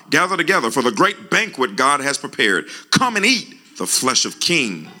 Come, gather together for the great banquet God has prepared. Come and eat the flesh of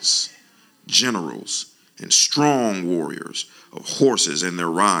kings, generals, and strong warriors, of horses and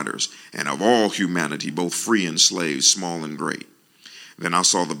their riders, and of all humanity, both free and slaves, small and great. Then I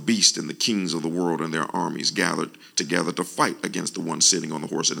saw the beast and the kings of the world and their armies gathered together to fight against the one sitting on the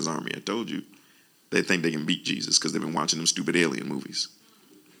horse and his army. I told you, they think they can beat Jesus because they've been watching them stupid alien movies.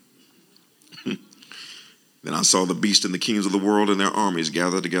 Then I saw the beast and the kings of the world and their armies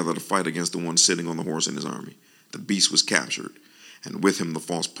gathered together to fight against the one sitting on the horse and his army. The beast was captured, and with him the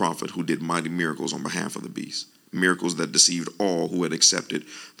false prophet who did mighty miracles on behalf of the beast, miracles that deceived all who had accepted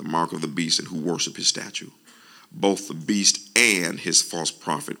the mark of the beast and who worshiped his statue. Both the beast and his false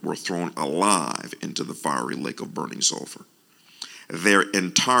prophet were thrown alive into the fiery lake of burning sulfur. Their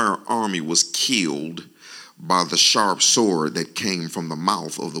entire army was killed by the sharp sword that came from the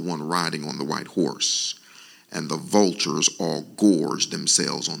mouth of the one riding on the white horse, and the vultures all gorged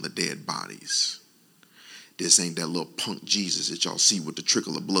themselves on the dead bodies. This ain't that little punk Jesus that y'all see with the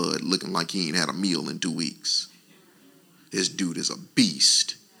trickle of blood looking like he ain't had a meal in 2 weeks. This dude is a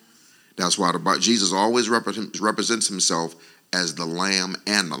beast. That's why Jesus always represents himself as the lamb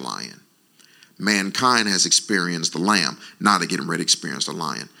and the lion. Mankind has experienced the lamb. Now they're getting ready to experience the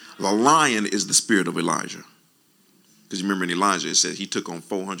lion. The lion is the spirit of Elijah. Because you remember in Elijah, it said he took on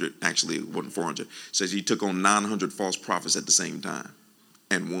 400, actually it wasn't 400, it says he took on 900 false prophets at the same time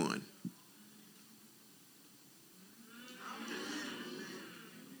and won.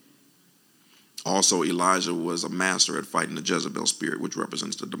 Also, Elijah was a master at fighting the Jezebel spirit, which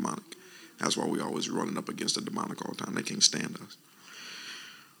represents the demonic. That's why we always running up against the demonic all the time. They can't stand us.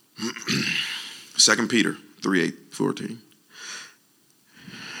 2 Peter 3:14.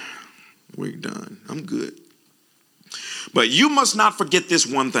 We're done. I'm good. But you must not forget this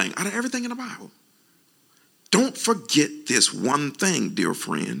one thing. Out of everything in the Bible, don't forget this one thing, dear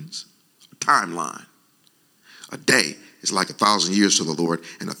friends. A timeline. A day is like 1,000 years to the Lord,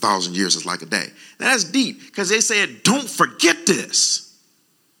 and 1,000 years is like a day. Now that's deep, because they said, don't forget this.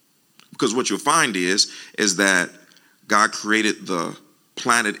 Because what you'll find is that God created the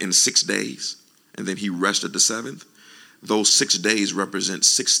planet in 6 days, and then he rested the seventh. Those 6 days represent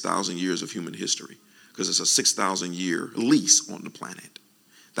 6,000 years of human history, because it's a 6,000 year lease on the planet.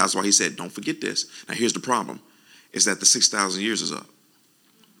 That's why he said, don't forget this. Now here's the problem, is that the 6,000 years is up.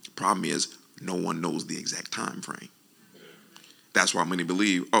 The problem is no one knows the exact time frame. That's why many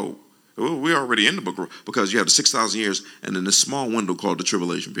believe, we're already in the book, because you have the 6,000 years and then this small window called the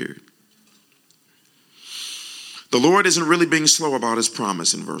tribulation period. The Lord isn't really being slow about his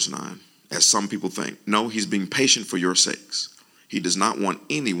promise in verse 9, as some people think. No, he's being patient for your sakes. He does not want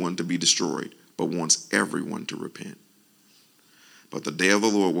anyone to be destroyed, but wants everyone to repent. But the day of the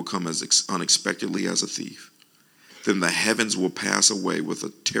Lord will come as unexpectedly as a thief. Then the heavens will pass away with a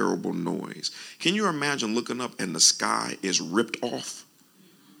terrible noise. Can you imagine looking up and the sky is ripped off?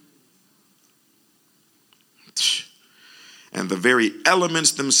 and the very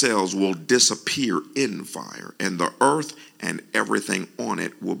elements themselves will disappear in fire, and the earth and everything on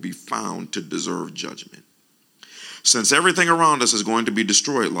it will be found to deserve judgment. Since everything around us is going to be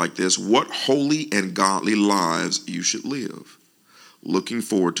destroyed like this, what holy and godly lives you should live, looking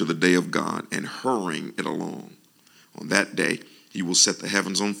forward to the day of God and hurrying it along. On that day, he will set the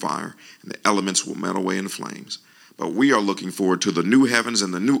heavens on fire, and the elements will melt away in flames. But we are looking forward to the new heavens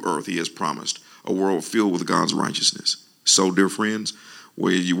and the new earth he has promised, a world filled with God's righteousness. So, dear friends,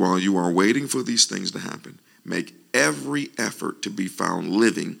 while you are waiting for these things to happen, make every effort to be found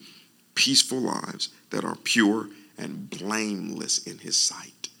living peaceful lives that are pure and blameless in his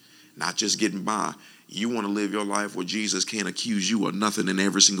sight. Not just getting by. You want to live your life where Jesus can't accuse you of nothing in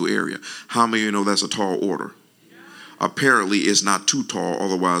every single area. How many of you know that's a tall order? Apparently it's not too tall,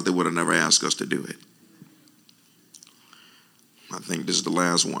 otherwise they would have never asked us to do it. I think this is the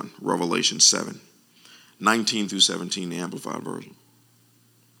last one, Revelation 7, 19 through 17, the Amplified Version.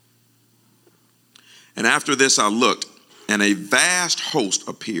 And after this I looked, and a vast host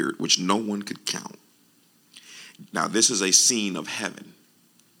appeared, which no one could count. Now this is a scene of heaven.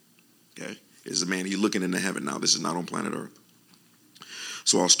 Okay? He's looking into heaven now. This is not on planet Earth.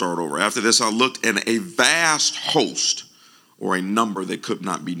 So I'll start over. After this I looked, and a vast host, or a number that could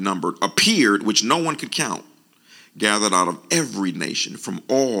not be numbered, appeared, which no one could count, gathered out of every nation, from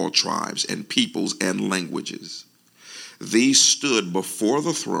all tribes and peoples and languages. These stood before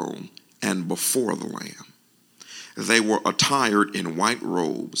the throne and before the Lamb. They were attired in white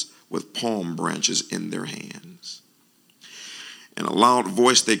robes with palm branches in their hands. In a loud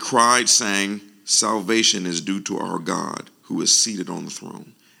voice they cried, saying, "Salvation is due to our God, who is seated on the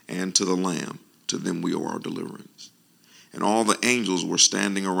throne, and to the Lamb. To them we owe our deliverance." And all the angels were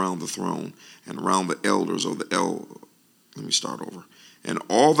standing around the throne and around the elders of And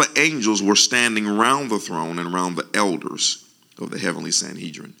all the angels were standing around the throne and around the elders of the heavenly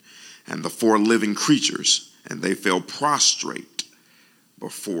Sanhedrin and the four living creatures, and they fell prostrate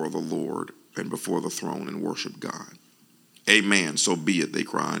before the Lord and before the throne and worshiped God. "Amen, so be it," they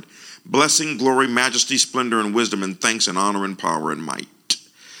cried. "Blessing, glory, majesty, splendor, and wisdom, and thanks, and honor, and power, and might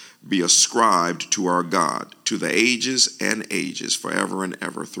be ascribed to our God, to the ages and ages, forever and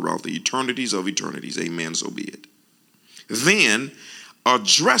ever, throughout the eternities of eternities. Amen, so be it." Then,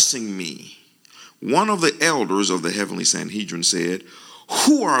 addressing me, one of the elders of the heavenly Sanhedrin said,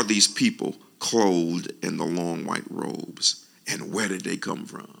 "Who are these people clothed in the long white robes, and where did they come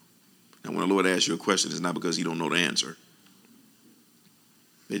from?" Now, when the Lord asks you a question, it's not because he don't know the answer.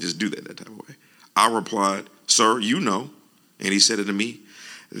 They just do that type of way. I replied, "Sir, you know." And he said it to me,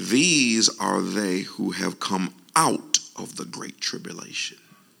 "These are they who have come out of the great tribulation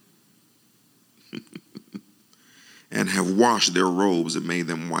and have washed their robes and made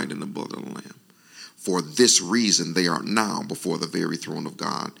them white in the blood of the Lamb. For this reason they are now before the very throne of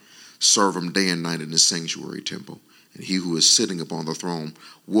God. Serve him day and night in his sanctuary temple. And he who is sitting upon the throne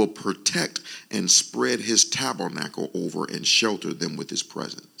will protect and spread his tabernacle over and shelter them with his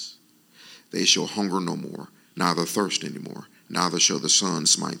presence. They shall hunger no more, neither thirst any more, neither shall the sun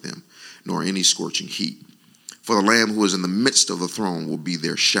smite them, nor any scorching heat. For the Lamb who is in the midst of the throne will be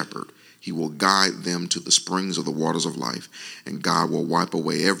their shepherd. He will guide them to the springs of the waters of life, and God will wipe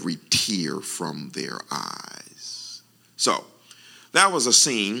away every tear from their eyes. So, that was a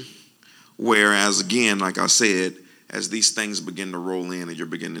scene where, as again, like I said, as these things begin to roll in and you're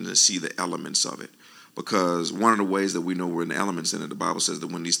beginning to see the elements of it. Because one of the ways that we know we're in the elements in it, the Bible says that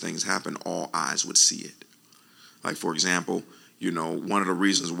when these things happen, all eyes would see it. Like, for example, one of the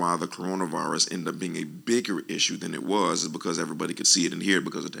reasons why the coronavirus ended up being a bigger issue than it was is because everybody could see it and hear it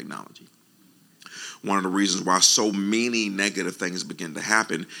because of technology. One of the reasons why so many negative things begin to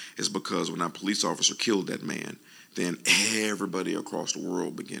happen is because when that police officer killed that man, then everybody across the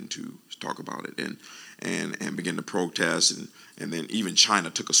world began to talk about it and begin to protest, and then even China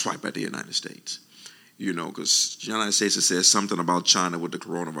took a swipe at the United States. Because the United States has said something about China with the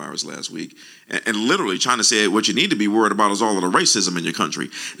coronavirus last week. And literally, China said, what you need to be worried about is all of the racism in your country.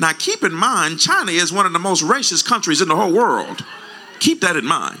 Now, keep in mind, China is one of the most racist countries in the whole world. Keep that in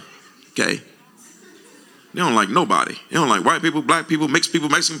mind, okay? They don't like nobody. They don't like white people, black people, mixed people,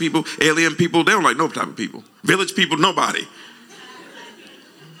 Mexican people, alien people. They don't like no type of people. Village people, nobody.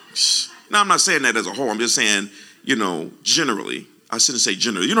 Now, I'm not saying that as a whole. I'm just saying, generally. I shouldn't say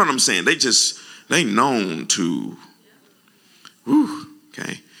generally. You know what I'm saying? They known to,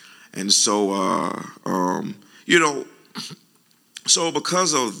 okay. And so, so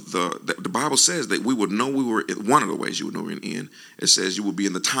because of the Bible says that we would know we were, one of the ways you would know we're in, it says you will be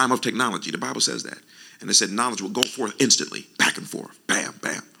in the time of technology. The Bible says that. And it said knowledge will go forth instantly, back and forth, bam,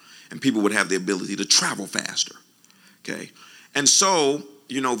 bam. And people would have the ability to travel faster. Okay. And so,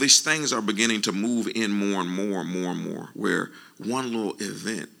 these things are beginning to move in more and more and more and more, where one little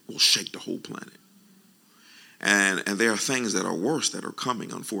event will shake the whole planet. And there are things that are worse that are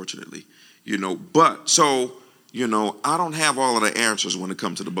coming, unfortunately. But so, I don't have all of the answers when it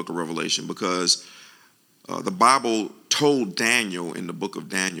comes to the book of Revelation, because the Bible told Daniel in the book of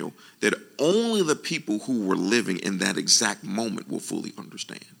Daniel that only the people who were living in that exact moment will fully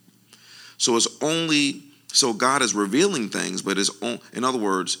understand. So God is revealing things, but in other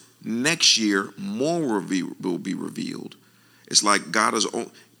words, next year more will be revealed. It's like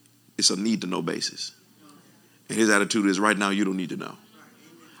it's a need to know basis. And his attitude is, right now you don't need to know.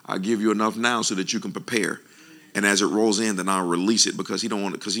 I'll give you enough now so that you can prepare. And as it rolls in, then I'll release it, because he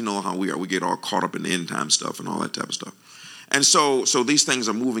know how we are. We get all caught up in the end time stuff and all that type of stuff. And so these things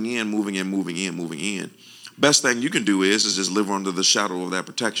are moving in. Best thing you can do is just live under the shadow of that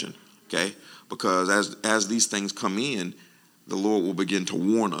protection. Okay? Because as these things come in, the Lord will begin to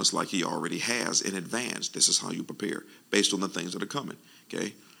warn us, like he already has in advance. This is how you prepare based on the things that are coming.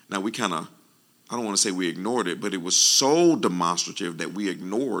 Okay? Now I don't want to say we ignored it, but it was so demonstrative that we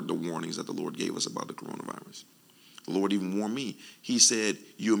ignored the warnings that the Lord gave us about the coronavirus. The Lord even warned me. He said,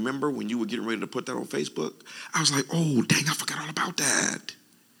 you remember when you were getting ready to put that on Facebook? I was like, oh, dang, I forgot all about that.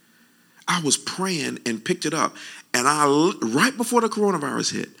 I was praying and picked it up. And right before the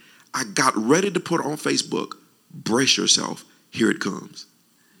coronavirus hit, I got ready to put on Facebook, brace yourself, here it comes.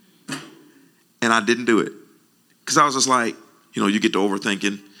 And I didn't do it. Because I was just like, you get to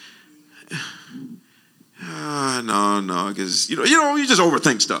overthinking. No, because, you just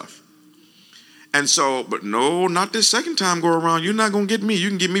overthink stuff. And so, but no, not this second time go around. You're not going to get me. You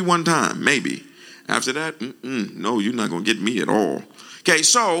can get me one time, maybe. After that, no, you're not going to get me at all. Okay,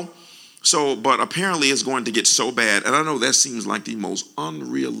 so, but apparently it's going to get so bad. And I know that seems like the most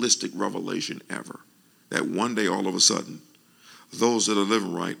unrealistic revelation ever. That one day, all of a sudden, those that are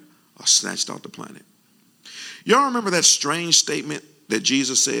living right are snatched off the planet. Y'all remember that strange statement that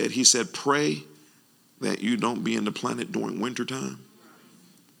Jesus said? He said, pray that you don't be in the planet during wintertime.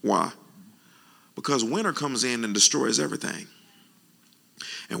 Why? Because winter comes in and destroys everything.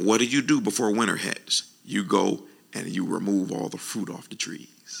 And what do you do before winter hits? You go and you remove all the fruit off the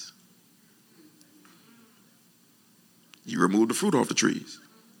trees. You remove the fruit off the trees.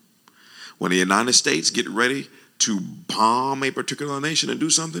 When the United States get ready to bomb a particular nation and do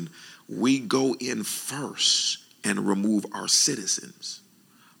something, we go in first and remove our citizens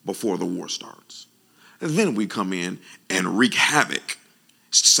before the war starts. And then we come in and wreak havoc.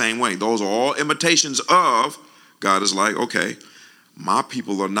 It's the same way. Those are all imitations of God. Is like, okay, my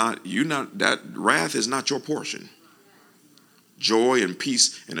people are not, that wrath is not your portion. Joy and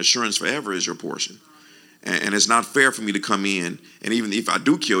peace and assurance forever is your portion. And it's not fair for me to come in, and even if I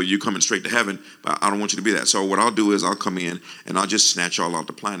do kill you, you're coming straight to heaven, but I don't want you to be that. So what I'll do is I'll come in and I'll just snatch y'all off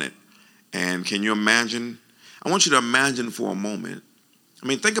the planet. And can you imagine? I want you to imagine for a moment. I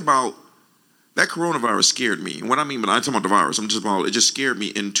mean, think about that coronavirus scared me. And what I mean, but I'm talking about the virus. I'm just about, it just scared me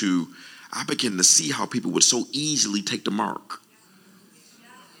into, I began to see how people would so easily take the mark.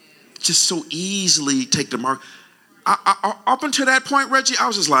 Just so easily take the mark. Up until that point, Reggie, I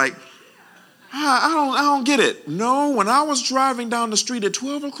was just like, I don't get it. No, when I was driving down the street at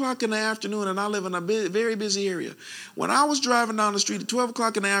 12 o'clock in the afternoon, and I live in a very busy area. When I was driving down the street at 12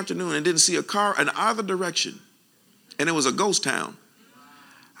 o'clock in the afternoon and didn't see a car in either direction, and it was a ghost town,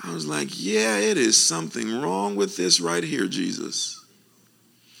 I was like, yeah, it is something wrong with this right here, Jesus.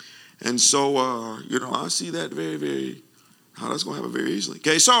 And so, I see that how that's going to happen very easily.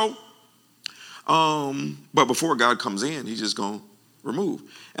 Okay, so, but before God comes in, he's just going to remove.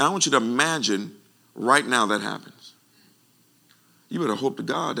 And I want you to imagine right now that happens. You better hope to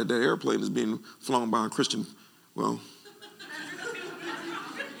God that airplane is being flown by a Christian,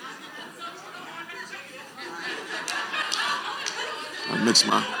 I mixed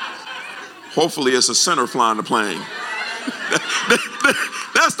hopefully it's a sinner flying the plane.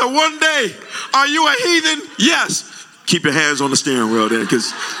 That's the one day. Are you a heathen? Yes. Keep your hands on the steering wheel then,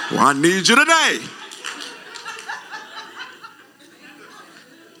 because I need you today.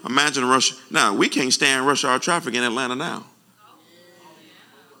 Imagine rush. Now, we can't stand rush hour traffic in Atlanta now.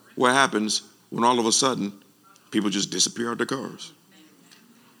 What happens when all of a sudden people just disappear out their cars?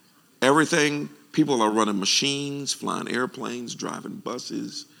 Everything, people are running machines, flying airplanes, driving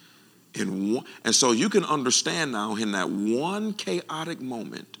buses. And so you can understand now in that one chaotic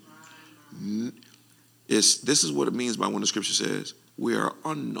moment, this is what it means by when the scripture says, we are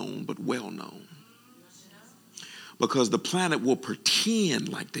unknown but well known. Because the planet will pretend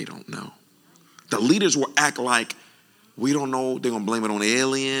like they don't know. The leaders will act like we don't know. They're going to blame it on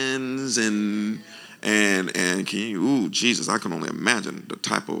aliens and And can you, Jesus, I can only imagine the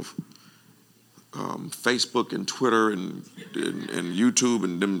type of Facebook and Twitter and YouTube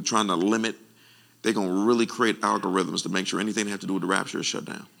and them trying to limit. They're going to really create algorithms to make sure anything that has to do with the rapture is shut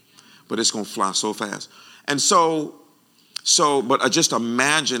down. But it's going to fly so fast. And but I just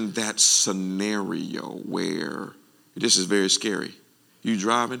imagine that scenario where this is very scary. You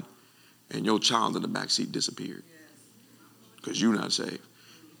driving and your child in the back seat disappeared because you're not saved.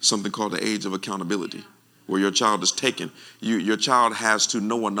 Something called the age of accountability, where your child is taken. Your child has to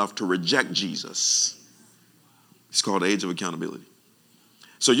know enough to reject Jesus. It's called the age of accountability.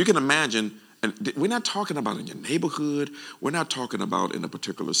 So you can imagine, and we're not talking about in your neighborhood. We're not talking about in a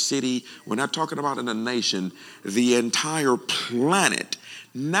particular city. We're not talking about in a nation, the entire planet.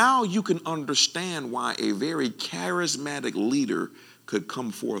 Now you can understand why a very charismatic leader could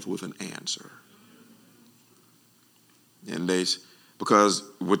come forth with an answer. Because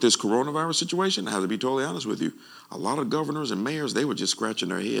with this coronavirus situation, I have to be totally honest with you, a lot of governors and mayors, they were just scratching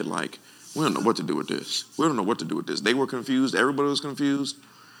their head like, we don't know what to do with this. We don't know what to do with this. They were confused. Everybody was confused.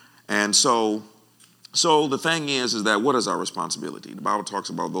 And so the thing is that what is our responsibility? The Bible talks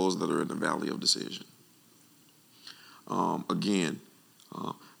about those that are in the valley of decision.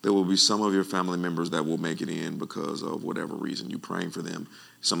 There will be some of your family members that will make it in because of whatever reason. You're praying for them.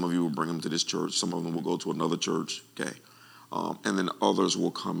 Some of you will bring them to this church. Some of them will go to another church. Okay. And then others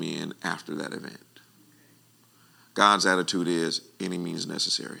will come in after that event. God's attitude is any means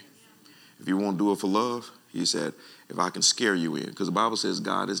necessary. If you won't do it for love, he said, if I can scare you in, because the Bible says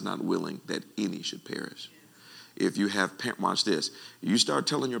God is not willing that any should perish. If you have, watch this, you start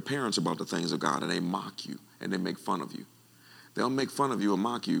telling your parents about the things of God and they mock you and they make fun of you. They'll make fun of you and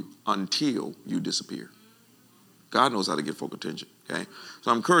mock you until you disappear. God knows how to get folk attention, okay?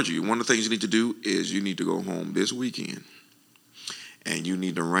 So I encourage you, one of the things you need to do is you need to go home this weekend and you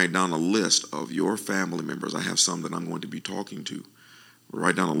need to write down a list of your family members. I have some that I'm going to be talking to.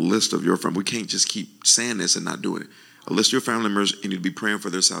 Write down a list of your family. We can't just keep saying this and not doing it. A list of your family members, you need to be praying for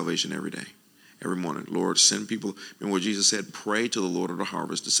their salvation every day, every morning. Lord, send people. Remember what Jesus said? Pray to the Lord of the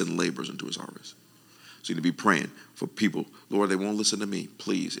harvest to send laborers into his harvest. So you need to be praying for people. Lord, they won't listen to me.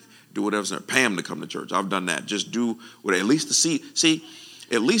 Please do whatever's there. Pay them to come to church. I've done that. Just do what, at least the seed. See,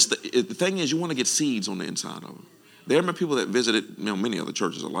 at least the thing is you want to get seeds on the inside of them. There are people that visited, many other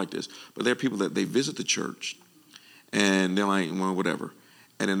churches are like this, but there are people that they visit the church and they're like, well, whatever.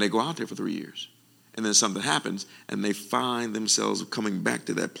 And then they go out there for 3 years. And then something happens and they find themselves coming back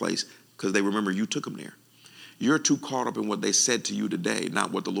to that place because they remember you took them there. You're too caught up in what they said to you today,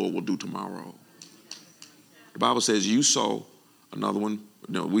 not what the Lord will do tomorrow. The Bible says you sow, another one,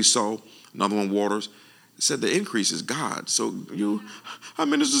 we sow, another one waters. It said the increase is God. So I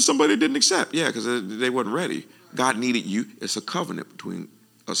minister to somebody that didn't accept. Yeah, because they wasn't ready. God needed you. It's a covenant between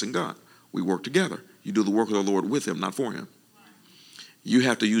us and God. We work together. You do the work of the Lord with him, not for him. You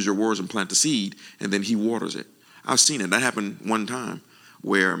have to use your words and plant the seed, and then he waters it. I've seen it. That happened one time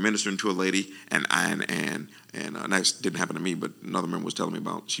where ministering to a lady, and that didn't happen to me, but another member was telling me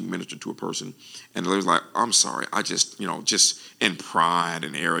about, she ministered to a person, and the lady was like, I'm sorry, I just, just in pride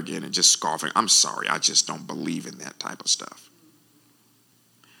and arrogant and just scoffing, I'm sorry, I just don't believe in that type of stuff.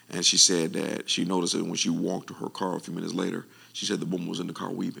 And she said that she noticed that when she walked to her car a few minutes later, she said the woman was in the car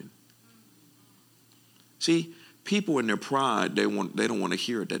weeping. See, people in their pride, they don't want to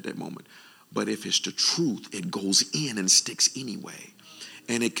hear it at that moment. But if it's the truth, it goes in and sticks anyway.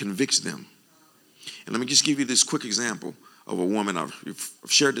 And it convicts them. And let me just give you this quick example of a woman. I've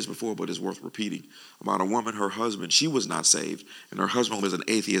shared this before, but it's worth repeating. About a woman, her husband, she was not saved. And her husband was an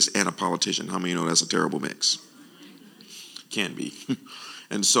atheist and a politician. How many know that's a terrible mix? Can be.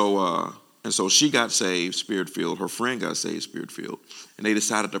 And so she got saved, spirit-filled. Her friend got saved, spirit-filled. And they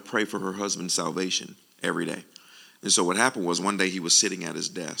decided to pray for her husband's salvation every day. And so what happened was one day he was sitting at his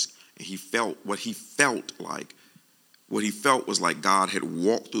desk and he felt was like God had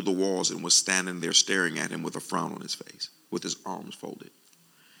walked through the walls and was standing there staring at him with a frown on his face, with his arms folded.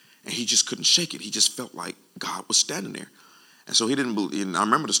 And he just couldn't shake it. He just felt like God was standing there. And so he didn't believe, and I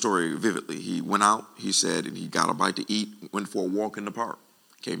remember the story vividly. He went out, he said, and he got a bite to eat, went for a walk in the park,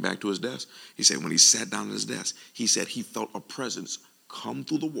 came back to his desk. He said when he sat down at his desk, he said he felt a presence come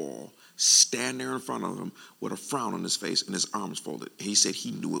through the wall, stand there in front of him with a frown on his face and his arms folded. And he said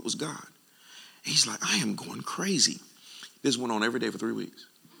he knew it was God. And he's like, I am going crazy. This went on every day for 3 weeks.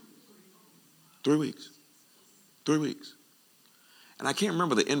 3 weeks. 3 weeks. And I can't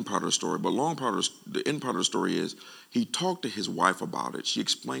remember the end part of the story, but the end part of the story is he talked to his wife about it. She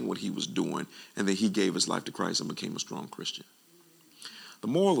explained what he was doing, and then he gave his life to Christ and became a strong Christian. The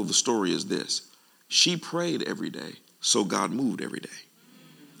moral of the story is this. She prayed every day, so God moved every day.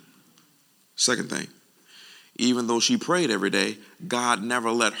 Second thing, even though she prayed every day, God never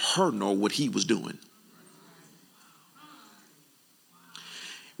let her know what he was doing.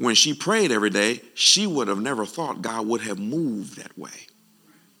 When she prayed every day, she would have never thought God would have moved that way.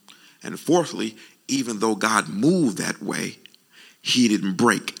 And fourthly, even though God moved that way, he didn't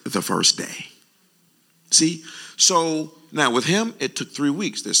break the first day. See? So now with him, it took 3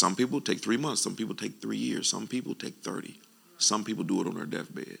 weeks. There's some people take 3 months. Some people take 3 years. Some people take 30. Some people do it on their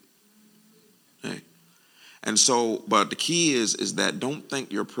deathbed. Hey. And so, but the key is that don't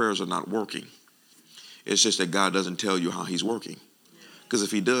think your prayers are not working. It's just that God doesn't tell you how he's working. Because if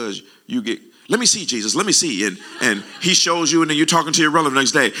he does, you get, let me see, Jesus, let me see. And he shows you, and then you're talking to your relative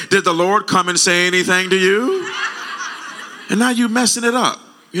next day. Did the Lord come and say anything to you? And now you're messing it up.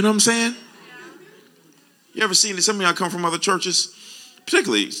 You know what I'm saying? You ever seen, some of y'all come from other churches,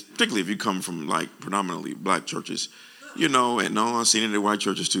 particularly if you come from like predominantly black churches, you know, and no, I've seen it in white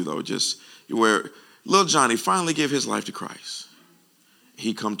churches too, though, just where little Johnny finally gave his life to Christ.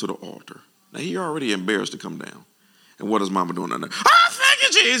 He come to the altar. Now he already embarrassed to come down. And what is mama doing down there? Oh, thank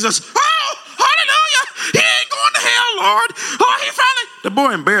you, Jesus. Oh, hallelujah. He ain't going to hell, Lord. Oh, he finally. The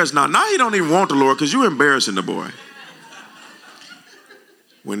boy embarrassed now. Now he don't even want the Lord because you're embarrassing the boy.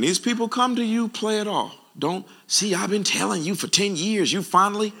 When these people come to you, play it off. Don't, see, I've been telling you for 10 years. You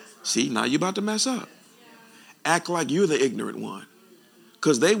finally, see, now you're about to mess up. Act like you're the ignorant one.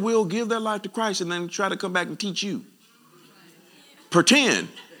 Because they will give their life to Christ and then try to come back and teach you. Pretend.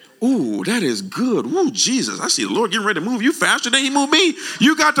 Ooh, that is good. Ooh, Jesus, I see the Lord getting ready to move you faster than he moved me.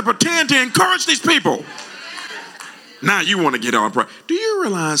 You got to pretend to encourage these people. Now you want to get on prayer. Do you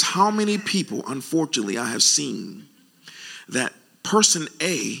realize how many people, unfortunately, I have seen that person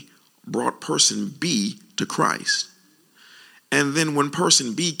A brought person B to Christ. And then when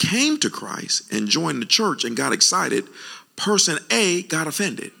person B came to Christ and joined the church and got excited, person A got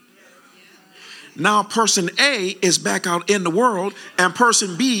offended. Now person A is back out in the world and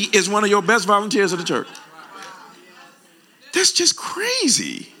person B is one of your best volunteers of the church. That's just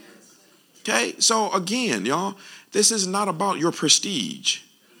crazy. Okay, so again, y'all, this is not about your prestige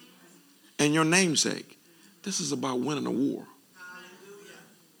and your namesake. This is about winning a war.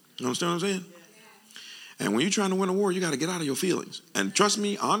 You understand what I'm saying? And when you're trying to win a war, you got to get out of your feelings. And trust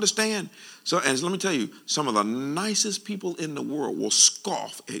me, I understand. So, and let me tell you, some of the nicest people in the world will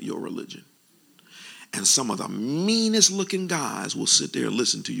scoff at your religion. And some of the meanest looking guys will sit there and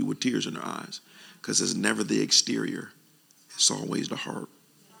listen to you with tears in their eyes. Because it's never the exterior. It's always the heart.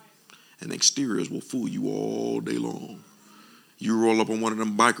 And exteriors will fool you all day long. You roll up on one of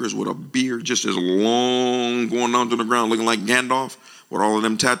them bikers with a beard just as long going down to the ground looking like Gandalf with all of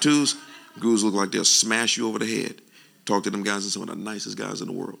them tattoos. Dudes look like they'll smash you over the head. Talk to them guys and some of the nicest guys in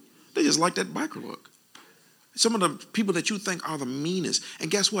the world. They just like that biker look. Some of the people that you think are the meanest.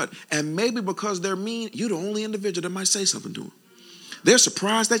 And guess what? And maybe because they're mean, you're the only individual that might say something to them. They're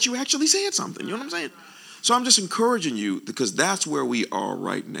surprised that you actually said something. You know what I'm saying? So I'm just encouraging you because that's where we are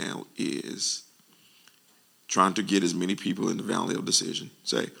right now is trying to get as many people in the valley of decision.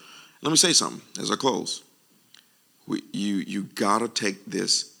 Let me say something as I close. You got to take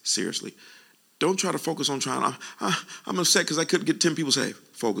this seriously. Don't try to focus on I'm upset because I couldn't get 10 people saved.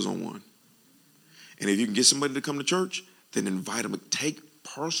 Focus on one. And if you can get somebody to come to church, then invite them. Take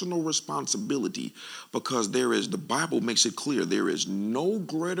personal responsibility because the Bible makes it clear there is no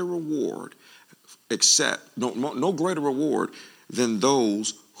greater reward no greater reward than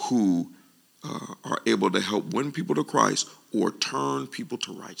those who are able to help win people to Christ or turn people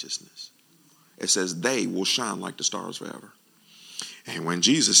to righteousness. It says they will shine like the stars forever. And when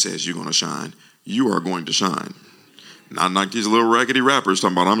Jesus says you're going to shine, you are going to shine. Not like these little raggedy rappers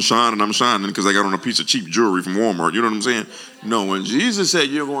talking about I'm shining because I got on a piece of cheap jewelry from Walmart. You know what I'm saying? No, when Jesus said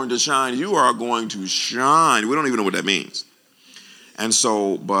you're going to shine, you are going to shine. We don't even know what that means. And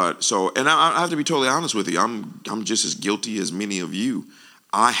and I have to be totally honest with you. I'm just as guilty as many of you.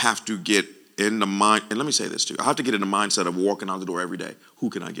 I have to get in the mind, and let me say this too. I have to get in the mindset of walking out the door every day. Who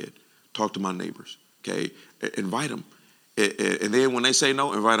can I get? Talk to my neighbors. Okay, invite them, and then when they say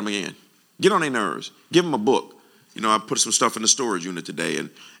no, invite them again. Get on their nerves. Give them a book. You know, I put some stuff in the storage unit today, and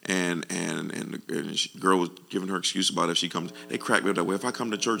the girl was giving her excuse about if she comes. They cracked me up that way. If I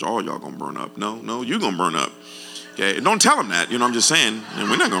come to church, all y'all gonna burn up. No, you gonna burn up. Okay, and don't tell them that. You know, I'm just saying,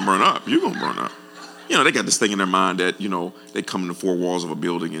 we're not gonna burn up. You gonna burn up. You know, they got this thing in their mind that they come in the four walls of a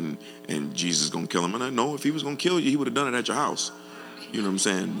building and Jesus is gonna kill them. And I know if he was gonna kill you, he would have done it at your house. You know what I'm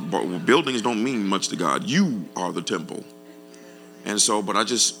saying? But buildings don't mean much to God. You are the temple. And so, but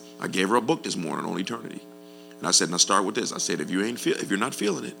I gave her a book this morning on eternity. And I said, now start with this. I said, if you're not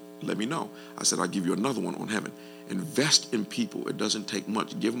feeling it, let me know. I said, I'll give you another one on heaven. Invest in people. It doesn't take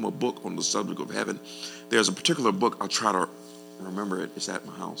much. Give them a book on the subject of heaven. There's a particular book. I'll try to remember it. It's at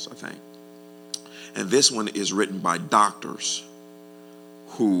my house, I think. And this one is written by doctors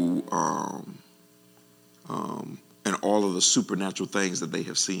who, and all of the supernatural things that they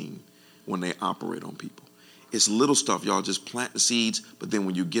have seen when they operate on people. It's little stuff. Y'all just plant the seeds. But then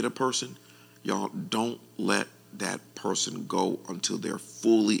when you get a person, y'all don't let that person go until they're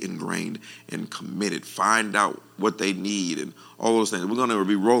fully ingrained and committed. Find out what they need and all those things. We're going to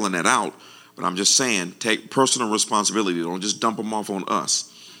be rolling that out. But I'm just saying, take personal responsibility. Don't just dump them off on us.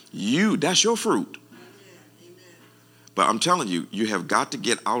 That's your fruit. Amen. But I'm telling you, you have got to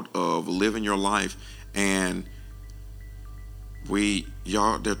get out of living your life. And there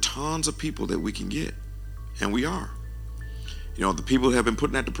are tons of people that we can get. And we are. You know, the people that have been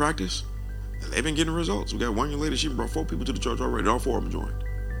putting that to practice, they've been getting results. We got one young lady, she brought 4 people to the church already. All 4 of them joined.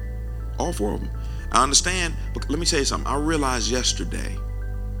 All 4 of them. I understand, but let me tell you something. I realized yesterday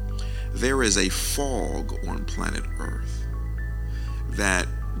there is a fog on planet Earth that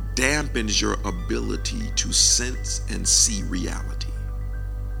dampens your ability to sense and see reality.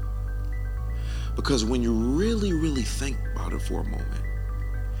 Because when you really, really think about it for a moment,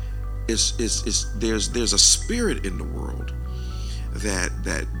 there's a spirit in the world that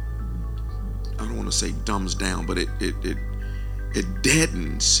I don't want to say dumbs down, but it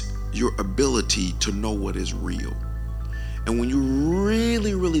deadens your ability to know what is real. And when you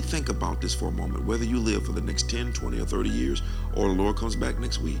really, really think about this for a moment, whether you live for the next 10, 20, or 30 years, or the Lord comes back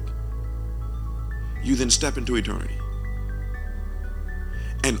next week, you then step into eternity.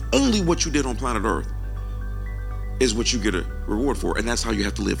 And only what you did on planet Earth is what you get a reward for, and that's how you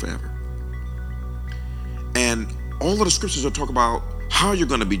have to live forever. And all of the scriptures will talk about how you're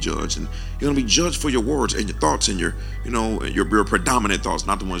going to be judged, and you're going to be judged for your words and your thoughts and your predominant thoughts,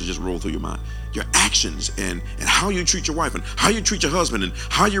 not the ones that just roll through your mind. Your actions and how you treat your wife and how you treat your husband and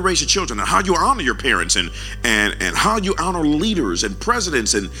how you raise your children and how you honor your parents and how you honor leaders and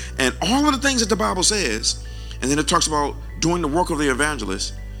presidents and all of the things that the Bible says. And then it talks about doing the work of the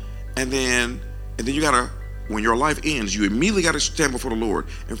evangelist. And then you got to, when your life ends, you immediately got to stand before the Lord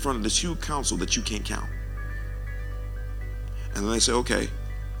in front of this huge council that you can't count. And then they say, okay,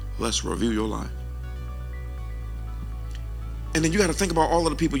 let's review your life. And then you got to think about all of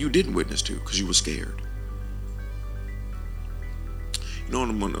the people you didn't witness to because you were scared. You know,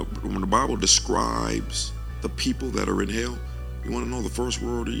 when the Bible describes the people that are in hell, you want to know the first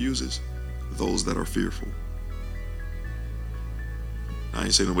word it uses? Those that are fearful. I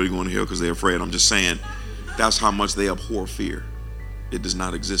ain't saying nobody going to hell because they're afraid. I'm just saying that's how much they abhor fear. It does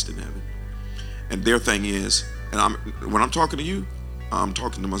not exist in heaven. And their thing is, and when I'm talking to you, I'm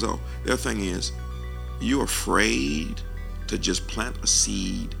talking to myself. Their thing is, you're afraid to just plant a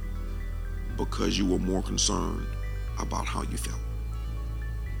seed because you were more concerned about how you felt.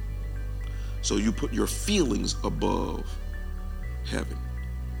 So you put your feelings above heaven.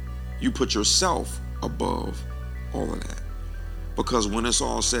 You put yourself above all of that. Because when it's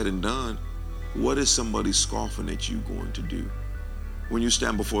all said and done, what is somebody scoffing at you going to do? When you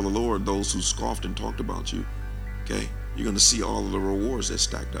stand before the Lord, those who scoffed and talked about you, okay, you're going to see all of the rewards that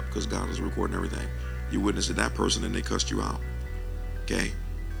stacked up because God is recording everything. You witnessed to that person and they cussed you out. Okay?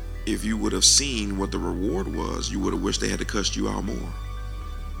 If you would have seen what the reward was, you would have wished they had to cuss you out more.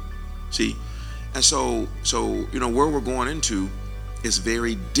 See? And so where we're going into is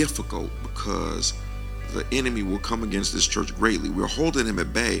very difficult because the enemy will come against this church greatly. We're holding him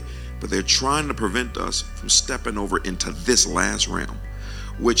at bay, but they're trying to prevent us from stepping over into this last realm,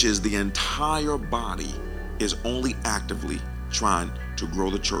 which is the entire body is only actively trying to grow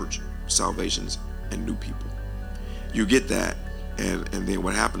the church, salvations, and new people. You get that, and then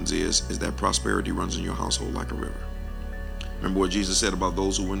what happens is that prosperity runs in your household like a river. Remember what Jesus said about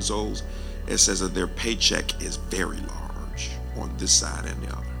those who win souls? It says that their paycheck is very large on this side and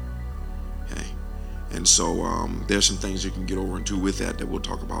the other. Okay? And so there's some things you can get over into with that we'll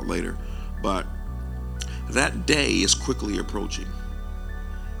talk about later. But that day is quickly approaching.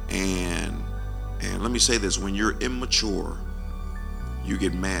 And let me say this, when you're immature, you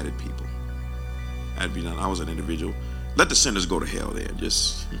get mad at people. I was an individual. Let the sinners go to hell then.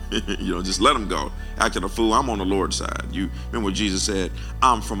 Just let them go. Acting a fool, I'm on the Lord's side. You remember what Jesus said?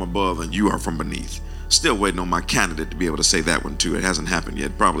 I'm from above and you are from beneath. Still waiting on my candidate to be able to say that one too. It hasn't happened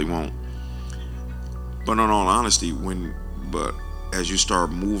yet. Probably won't. But in all honesty, but as you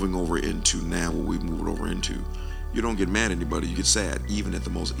start moving over into now what we moved over into, you don't get mad at anybody. You get sad, even at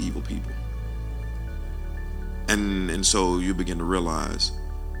the most evil people. And so you begin to realize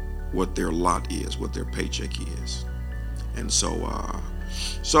what their lot is, what their paycheck is. And so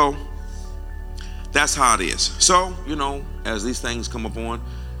So that's how it is. So, as these things come upon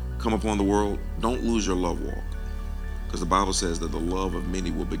the world, don't lose your love walk. Because the Bible says that the love of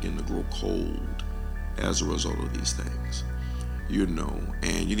many will begin to grow cold as a result of these things.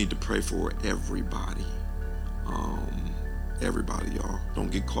 And you need to pray for everybody. Everybody, y'all.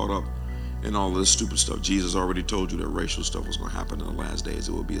 Don't get caught up in all this stupid stuff. Jesus already told you that racial stuff was going to happen in the last days.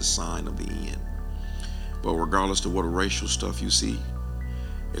 It will be a sign of the end. But regardless of what racial stuff you see,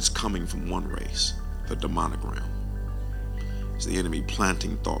 it's coming from one race, the demonic realm. It's the enemy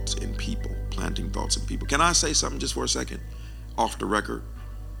planting thoughts in people. Can I say something just for a second? Off the record.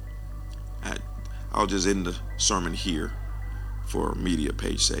 I'll just end the sermon here for media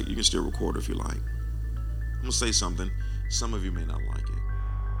page sake. You can still record if you like. I'm going to say something. Some of you may not like it,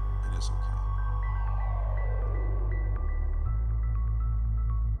 and that's okay.